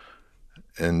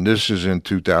 And this is in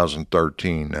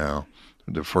 2013 now,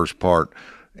 the first part.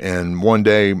 And one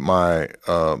day my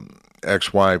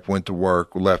ex-wife went to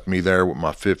work, left me there with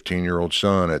my 15-year-old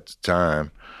son at the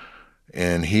time.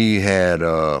 And he had,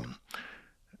 I'm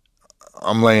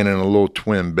laying in a little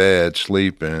twin bed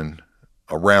sleeping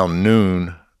around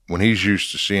noon when he's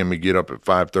used to seeing me get up at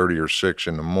 5:30 or 6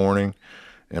 in the morning,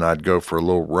 and I'd go for a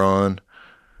little run,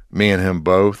 me and him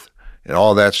both. And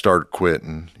all that started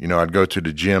quitting. You know, I'd go to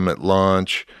the gym at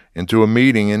lunch and to a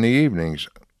meeting in the evenings.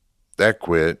 That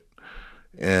quit.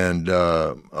 And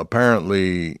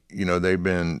apparently, you know, they've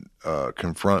been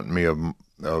confronting me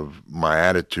of my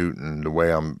attitude and the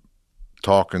way I'm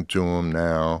talking to them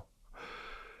now.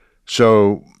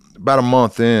 So about a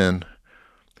month in,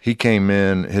 he came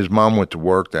in. His mom went to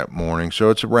work that morning. So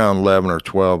it's around 11 or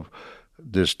 12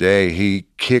 this day. He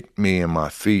kicked me in my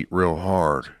feet real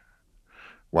hard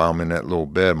while I'm in that little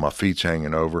bed. My feet's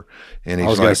hanging over. And he's I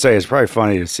was going to say, it's probably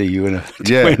funny to see you in a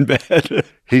twin bed.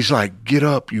 He's like, get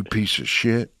up, you piece of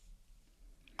shit.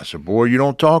 I said, boy, you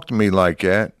don't talk to me like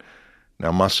that.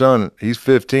 Now, my son, he's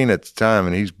 15 at the time,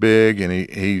 and he's big, and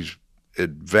he's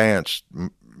advanced,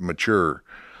 mature.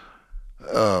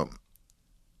 I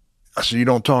said, you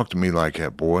don't talk to me like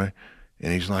that, boy.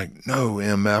 And he's like, no,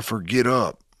 MFer, get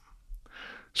up.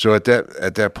 So at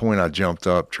that point, I jumped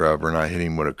up, Trevor, and I hit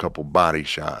him with a couple body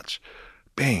shots.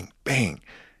 Bang, bang.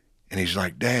 And he's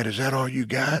like, Dad, is that all you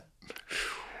got?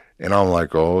 And I'm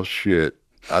like, oh, shit.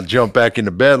 I jumped back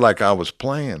into bed like I was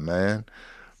playing, man.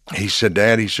 He said,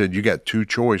 Dad, he said, you got two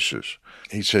choices.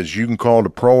 He says, you can call the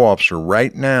pro officer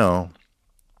right now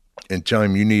and tell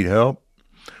him you need help,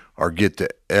 or get the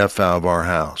F out of our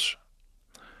house.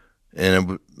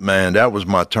 And, man, that was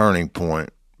my turning point,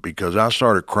 because I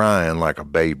started crying like a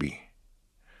baby.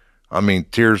 I mean,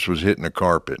 tears was hitting the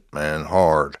carpet, man,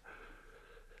 hard.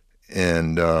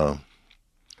 And I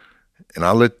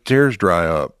let the tears dry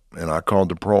up, and I called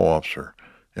the pro officer.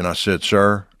 And I said,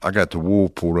 sir, I got the wool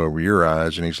pulled over your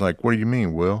eyes. And he's like, what do you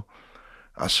mean, Will?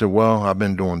 I said, well, I've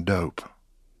been doing dope.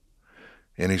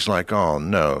 And he's like, oh,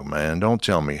 no, man, don't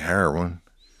tell me heroin.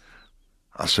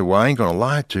 I said, well, I ain't going to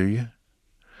lie to you.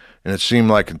 And it seemed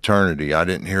like eternity. I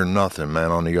didn't hear nothing, man,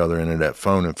 on the other end of that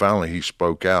phone. And finally he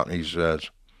spoke out, and he says,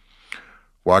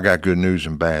 well, I got good news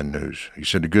and bad news. He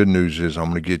said, the good news is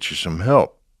I'm going to get you some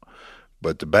help.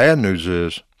 But the bad news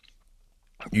is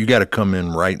you got to come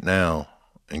in right now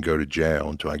and go to jail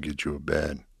until I get you a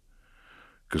bed,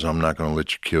 because I'm not going to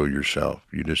let you kill yourself.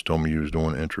 You just told me you was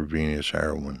doing intravenous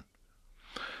heroin.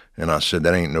 And I said,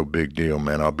 that ain't no big deal,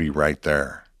 man. I'll be right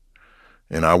there.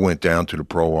 And I went down to the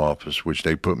pro office, which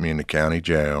they put me in the county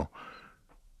jail.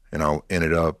 And I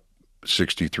ended up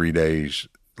 63 days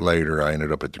later, I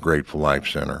ended up at the Grateful Life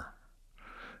Center.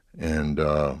 And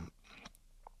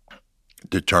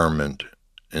determined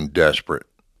and desperate.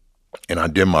 And I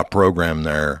did my program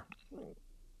there.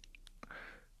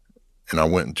 And I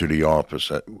went into the office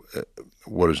at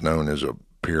what is known as a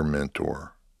peer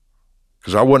mentor.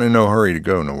 Because I wasn't in no hurry to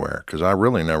go nowhere, because I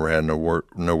really never had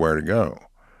nowhere to go.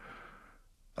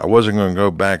 I wasn't going to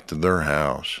go back to their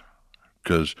house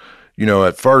because, you know,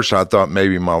 at first I thought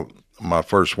maybe my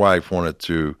first wife wanted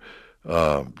to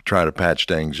try to patch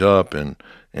things up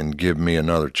and give me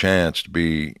another chance to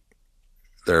be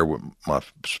there with my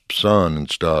son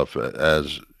and stuff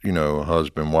as, you know,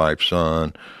 husband, wife,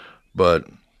 son. But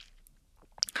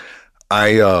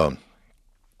I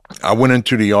went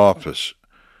into the office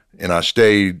and I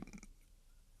stayed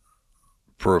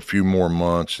for a few more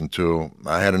months until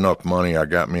I had enough money. I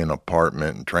got me an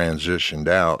apartment and transitioned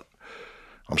out.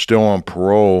 I'm still on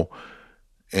parole,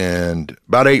 and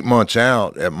about 8 months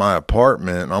out at my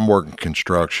apartment, I'm working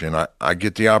construction. I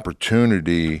get the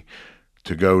opportunity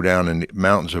to go down in the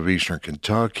mountains of eastern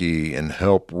Kentucky and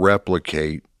help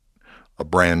replicate a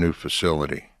brand new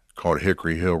facility called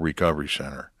Hickory Hill Recovery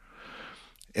Center.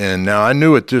 And now I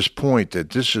knew at this point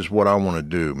that this is what I want to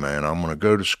do, man. I'm going to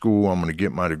go to school. I'm going to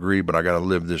get my degree, but I got to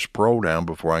live this parole down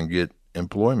before I can get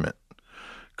employment,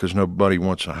 because nobody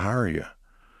wants to hire you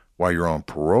while you're on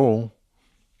parole.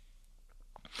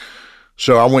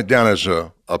 So I went down as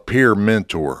a peer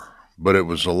mentor, but it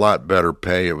was a lot better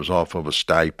pay. It was off of a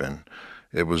stipend.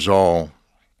 It was all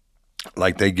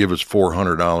like they give us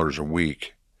 $400 a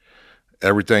week.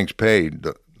 Everything's paid.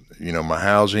 My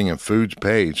housing and food's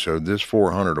paid. So this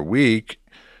 $400 a week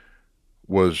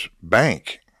was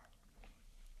bank.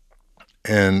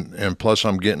 And plus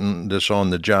I'm getting this on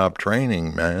the job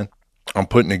training, man. I'm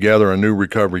putting together a new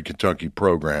Recovery Kentucky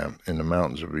program in the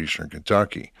mountains of Eastern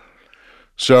Kentucky.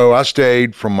 So I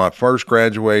stayed from my first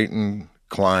graduating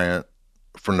client,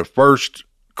 from the first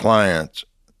client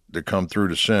to come through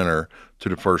the center to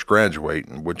the first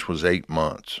graduating, which was 8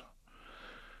 months.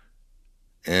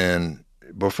 And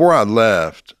before I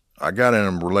left, I got in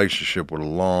a relationship with a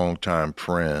longtime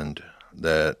friend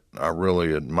that I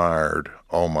really admired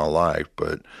all my life,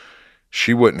 but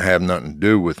she wouldn't have nothing to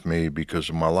do with me because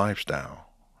of my lifestyle.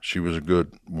 She was a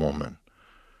good woman.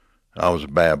 I was a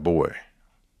bad boy.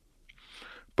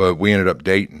 But we ended up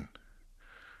dating.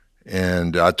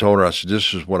 And I told her, I said,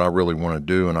 this is what I really want to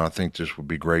do, and I think this would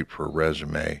be great for a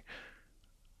resume.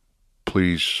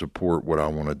 Please support what I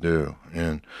want to do.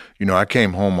 And, I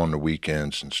came home on the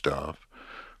weekends and stuff.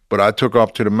 But I took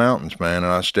off to the mountains, man,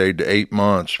 and I stayed to 8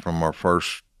 months from our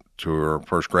first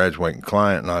graduating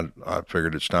client, and I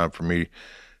figured it's time for me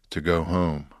to go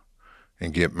home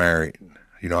and get married.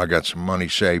 I got some money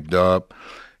saved up,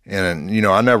 and,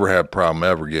 I never had a problem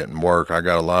ever getting work. I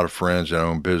got a lot of friends that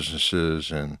own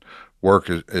businesses, and work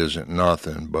isn't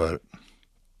nothing. But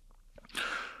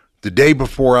the day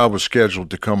before I was scheduled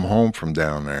to come home from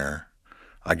down there,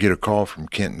 I get a call from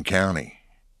Kenton County.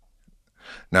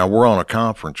 Now, we're on a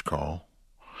conference call.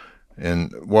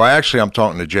 And, well, actually, I'm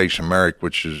talking to Jason Merrick,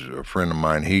 which is a friend of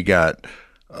mine. He got,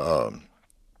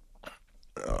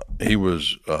 he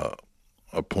was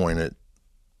appointed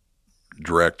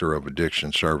director of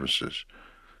addiction services.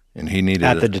 And he needed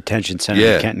at the detention center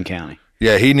in Kenton County.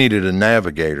 Yeah, he needed a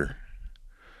navigator.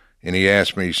 And he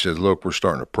asked me, he said, look, we're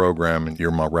starting a program, and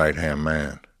you're my right-hand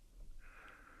man.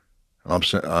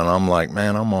 And I'm like,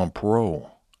 man, I'm on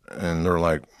parole. And they're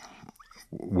like,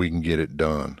 we can get it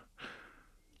done.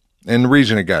 And the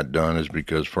reason it got done is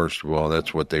because, first of all,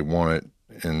 that's what they wanted,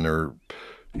 and they're,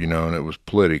 and it was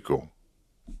political.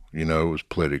 It was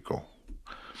political.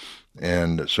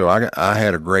 And so I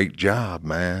had a great job,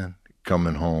 man,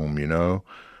 coming home,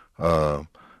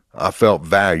 I felt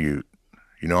valued.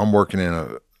 I'm working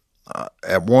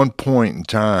at one point in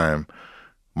time,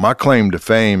 my claim to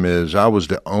fame is I was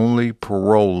the only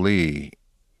parolee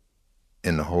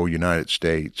in the whole United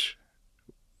States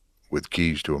with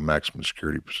keys to a maximum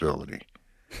security facility.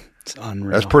 It's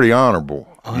unreal. That's pretty honorable,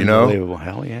 Unbelievable.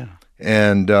 Hell yeah.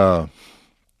 And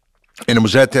it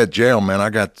was at that jail, man, I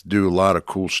got to do a lot of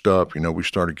cool stuff. We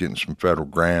started getting some federal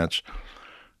grants.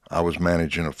 I was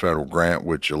managing a federal grant,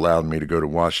 which allowed me to go to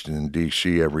Washington,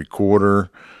 D.C. every quarter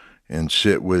and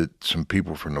sit with some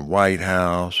people from the White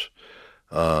House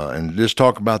and just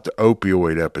talk about the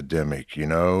opioid epidemic,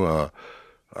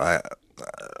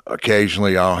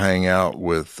 Occasionally, I'll hang out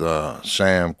with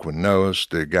Sam Quinones,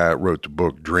 the guy that wrote the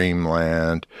book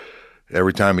Dreamland.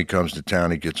 Every time he comes to town,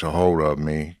 he gets a hold of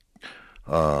me.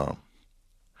 So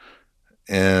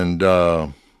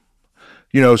I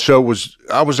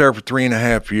was there for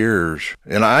 3.5 years.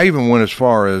 And I even went as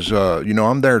far as,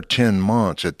 I'm there 10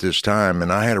 months at this time,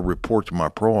 and I had to report to my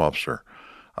parole officer.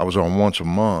 I was on once a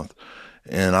month.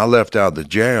 And I left out of the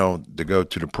jail to go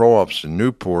to the parole office in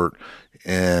Newport,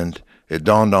 and it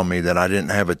dawned on me that I didn't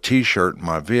have a T-shirt in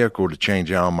my vehicle to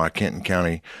change out my Kenton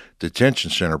County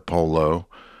Detention Center polo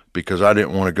because I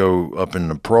didn't want to go up in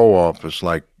the parole office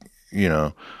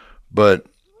but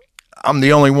I'm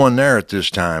the only one there at this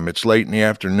time. It's late in the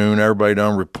afternoon. Everybody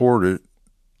done reported.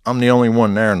 I'm the only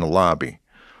one there in the lobby.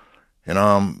 And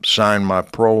I'm signed my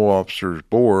parole officer's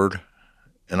board,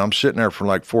 and I'm sitting there for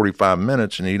like 45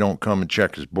 minutes, and he don't come and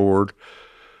check his board.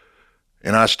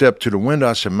 And I stepped to the window.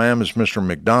 I said, ma'am, is Mr.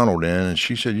 McDonald in? And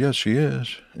she said, yes, he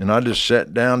is. And I just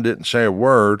sat down, didn't say a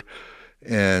word.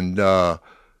 And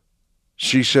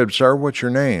she said, sir, what's your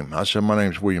name? I said, my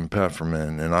name's William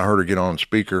Pepperman. And I heard her get on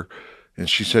speaker. And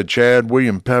she said, Chad,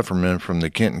 William Pepperman from the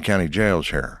Kenton County Jail's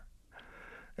here.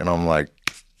 And I'm like,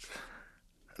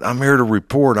 I'm here to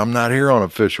report. I'm not here on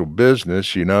official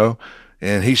business,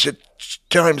 And he said,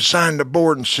 tell him to sign the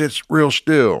board and sit real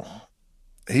still.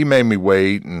 He made me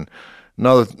wait, and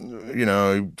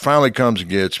he finally comes and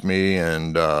gets me,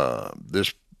 and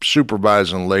this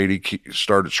supervising lady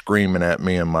started screaming at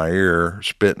me in my ear,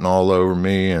 spitting all over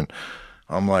me, and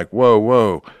I'm like,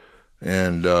 whoa.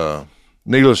 And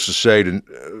needless to say,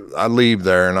 I leave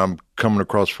there, and I'm coming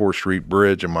across 4th Street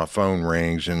Bridge, and my phone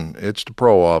rings, and it's the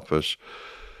parole office,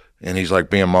 and he's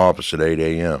like, be in my office at 8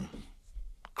 a.m.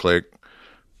 Click.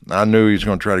 I knew he was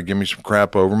going to try to give me some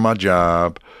crap over my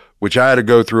job, which I had to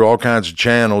go through all kinds of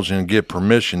channels and get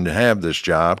permission to have this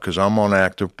job because I'm on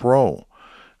active parole.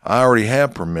 I already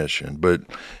have permission. But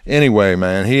anyway,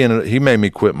 man, he made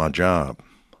me quit my job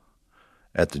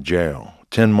at the jail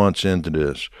 10 months into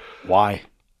this. Why?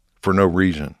 For no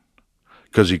reason,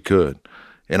 because he could.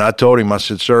 And I told him, I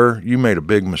said, sir, you made a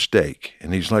big mistake.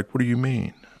 And he's like, what do you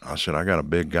mean? I said, I got a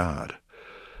big God.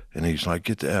 And he's like,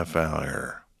 get the F out of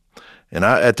here. And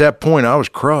at that point, I was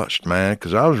crushed, man,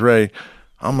 because I was ready.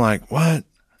 I'm like, what?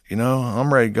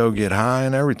 I'm ready to go get high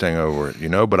and everything over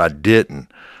it, but I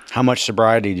didn't. How much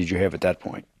sobriety did you have at that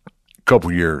point? A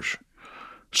couple years.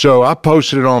 So I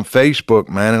posted it on Facebook,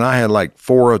 man, and I had like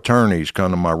 4 attorneys come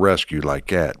to my rescue like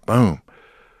that. Boom.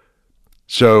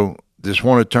 So this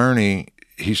one attorney,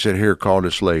 he said, here, call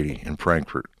this lady in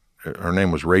Frankfort. Her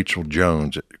name was Rachel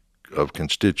Jones of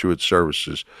Constituent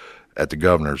Services at the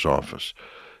governor's office.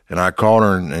 And I called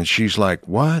her, and she's like,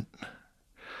 what?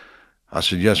 I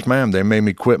said, yes, ma'am. They made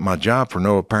me quit my job for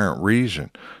no apparent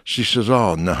reason. She says,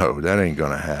 oh, no, that ain't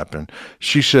going to happen.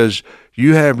 She says,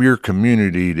 you have your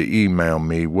community to email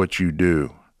me what you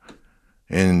do.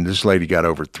 And this lady got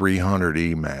over 300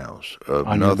 emails.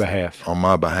 On your behalf. On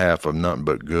my behalf of nothing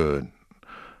but good.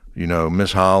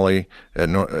 Miss Holly,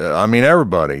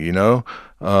 everybody,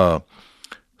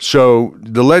 So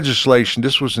the legislation,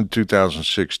 this was in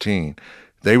 2016.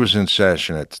 They was in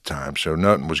session at the time, so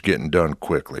nothing was getting done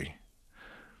quickly.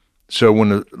 So when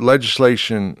the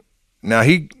legislation, now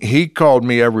he called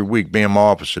me every week, be in my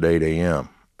office at 8 a.m.,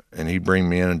 and he'd bring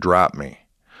me in and drop me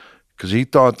because he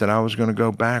thought that I was going to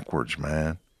go backwards,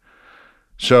 man.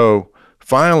 So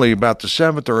finally, about the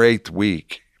 7th or 8th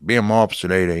week, be in my office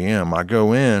at 8 a.m., I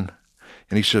go in,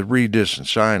 and he said, read this and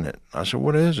sign it. I said,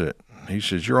 what is it? He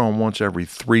says, you're on once every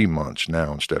 3 months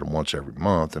now instead of once every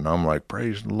month. And I'm like,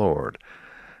 praise the Lord.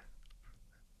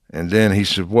 And then he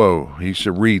said, whoa. He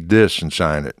said, read this and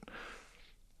sign it.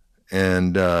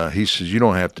 And he says, you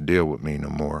don't have to deal with me no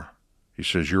more. He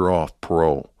says, you're off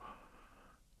parole.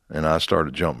 And I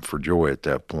started jumping for joy at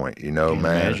that point, man.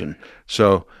 Imagine.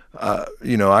 So, I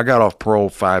got off parole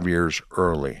 5 years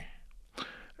early.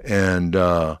 And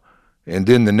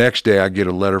then the next day I get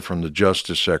a letter from the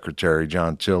Justice Secretary,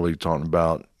 John Tilley, talking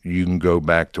about you can go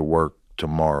back to work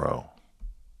tomorrow.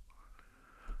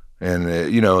 And,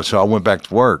 so I went back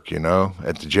to work,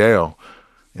 at the jail.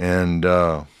 And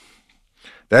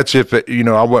that's if,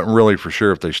 I wasn't really for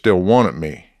sure if they still wanted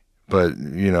me. But,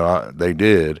 they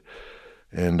did.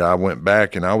 And I went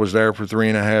back, and I was there for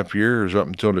 3.5 years up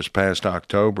until this past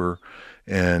October.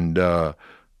 And, got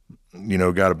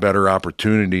a better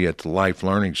opportunity at the Life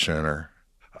Learning Center.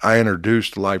 I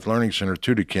introduced the Life Learning Center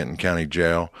to the Kenton County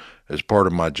Jail as part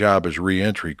of my job as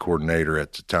reentry coordinator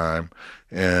at the time.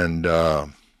 And I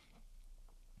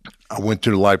went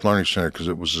to the Life Learning Center because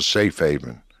it was a safe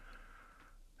haven.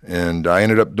 And I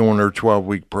ended up doing their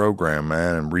 12-week program,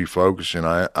 man, and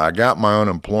refocusing. I got my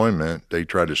unemployment they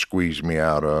tried to squeeze me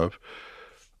out of,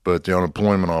 but the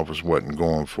unemployment office wasn't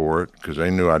going for it because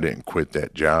they knew I didn't quit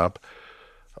that job.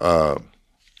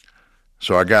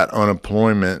 So I got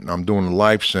unemployment, and I'm doing the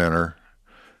Life Center.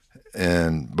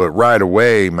 But right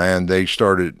away, man, they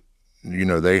started,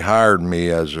 they hired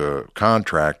me as a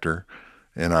contractor,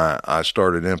 and I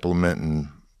started implementing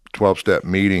 12-step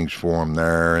meetings for them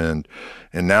there, and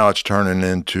now it's turning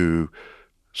into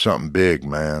something big,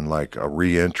 man, like a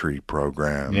reentry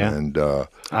program. Yeah. And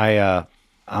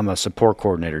I'm a support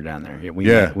coordinator down there.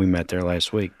 We met there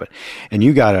last week, and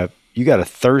you got a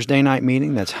Thursday night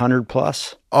meeting that's 100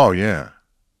 plus. Oh yeah,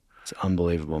 it's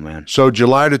unbelievable, man. So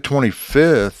July the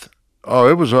 25th,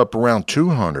 it was up around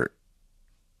 200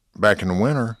 back in the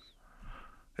winter.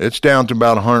 It's down to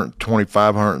about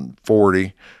 125,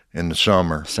 140 in the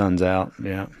summer. Sun's out,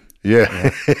 yeah. Yeah.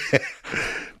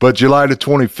 But July the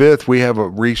 25th, we have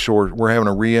we're having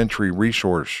a reentry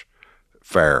resource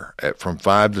fair from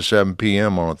 5 to 7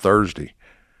 p.m. on a Thursday.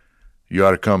 You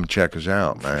ought to come check us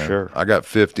out, man. For sure. I got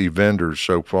 50 vendors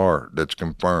so far that's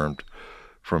confirmed,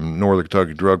 from Northern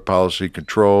Kentucky Drug Policy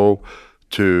Control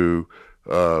to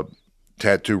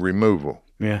tattoo removal.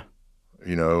 Yeah.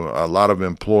 A lot of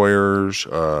employers.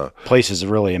 Place is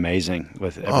really amazing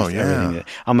with everything.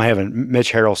 I'm having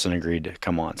Mitch Harrelson agreed to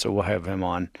come on, so we'll have him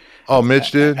on. Oh,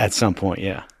 Mitch did? At some point,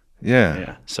 yeah. Yeah.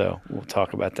 Yeah. So we'll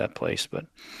talk about that place. But,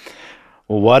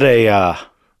 well, what a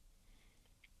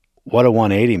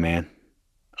 180, man.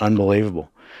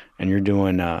 Unbelievable. And you're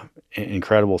doing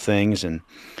incredible things and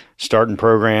starting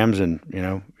programs, and,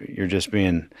 you're just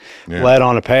being led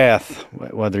on a path,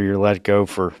 whether you're let go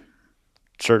for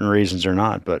certain reasons or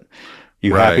not. But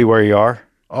you happy where you are?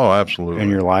 Oh, absolutely. In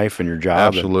your life and your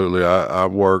job? Absolutely. I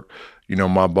work,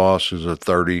 my boss is a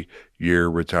 30 year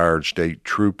retired state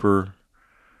trooper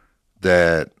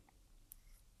and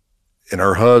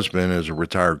her husband is a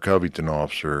retired Covington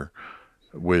officer,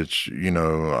 which,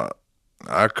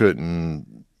 I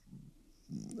couldn't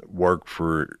work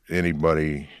for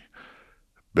anybody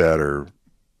better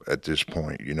at this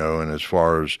point, and as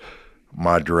far as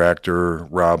my director,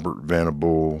 Robert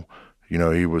Venable,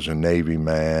 he was a Navy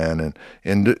man,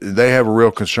 and they have a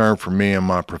real concern for me and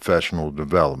my professional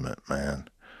development, man.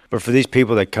 But for these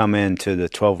people that come into the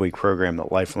 12-week program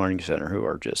at Life Learning Center who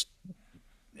are just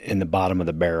in the bottom of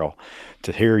the barrel,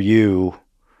 to hear you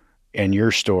and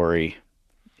your story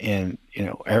and,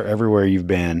 everywhere you've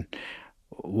been,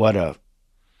 what a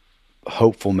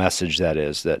hopeful message that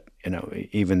is, that,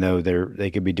 even though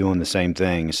they could be doing the same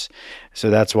things. So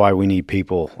that's why we need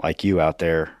people like you out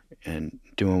there and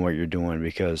doing what you're doing,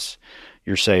 because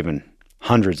you're saving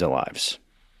hundreds of lives,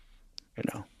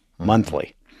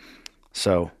 monthly.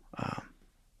 So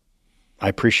I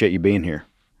appreciate you being here.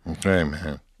 Okay,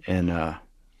 man. And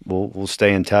we'll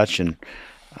stay in touch, and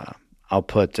I'll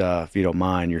put, if you don't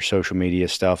mind, your social media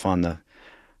stuff on the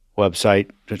website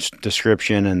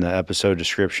description and the episode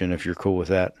description, if you're cool with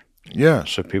that. Yeah.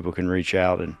 So people can reach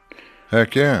out. And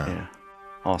heck yeah. Yeah.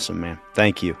 Awesome, man.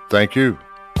 Thank you. Thank you.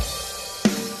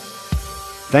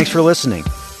 Thanks for listening.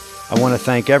 I want to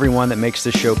thank everyone that makes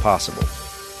this show possible.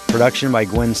 Production by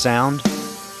Gwen Sound,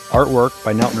 artwork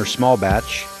by Neltner Small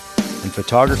Batch, and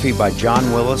photography by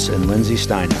John Willis and Lindsay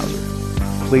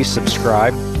Steinhauser. Please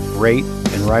subscribe, rate,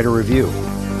 and write a review.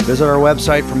 Visit our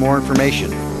website for more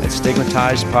information at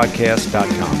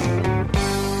stigmatizedpodcast.com.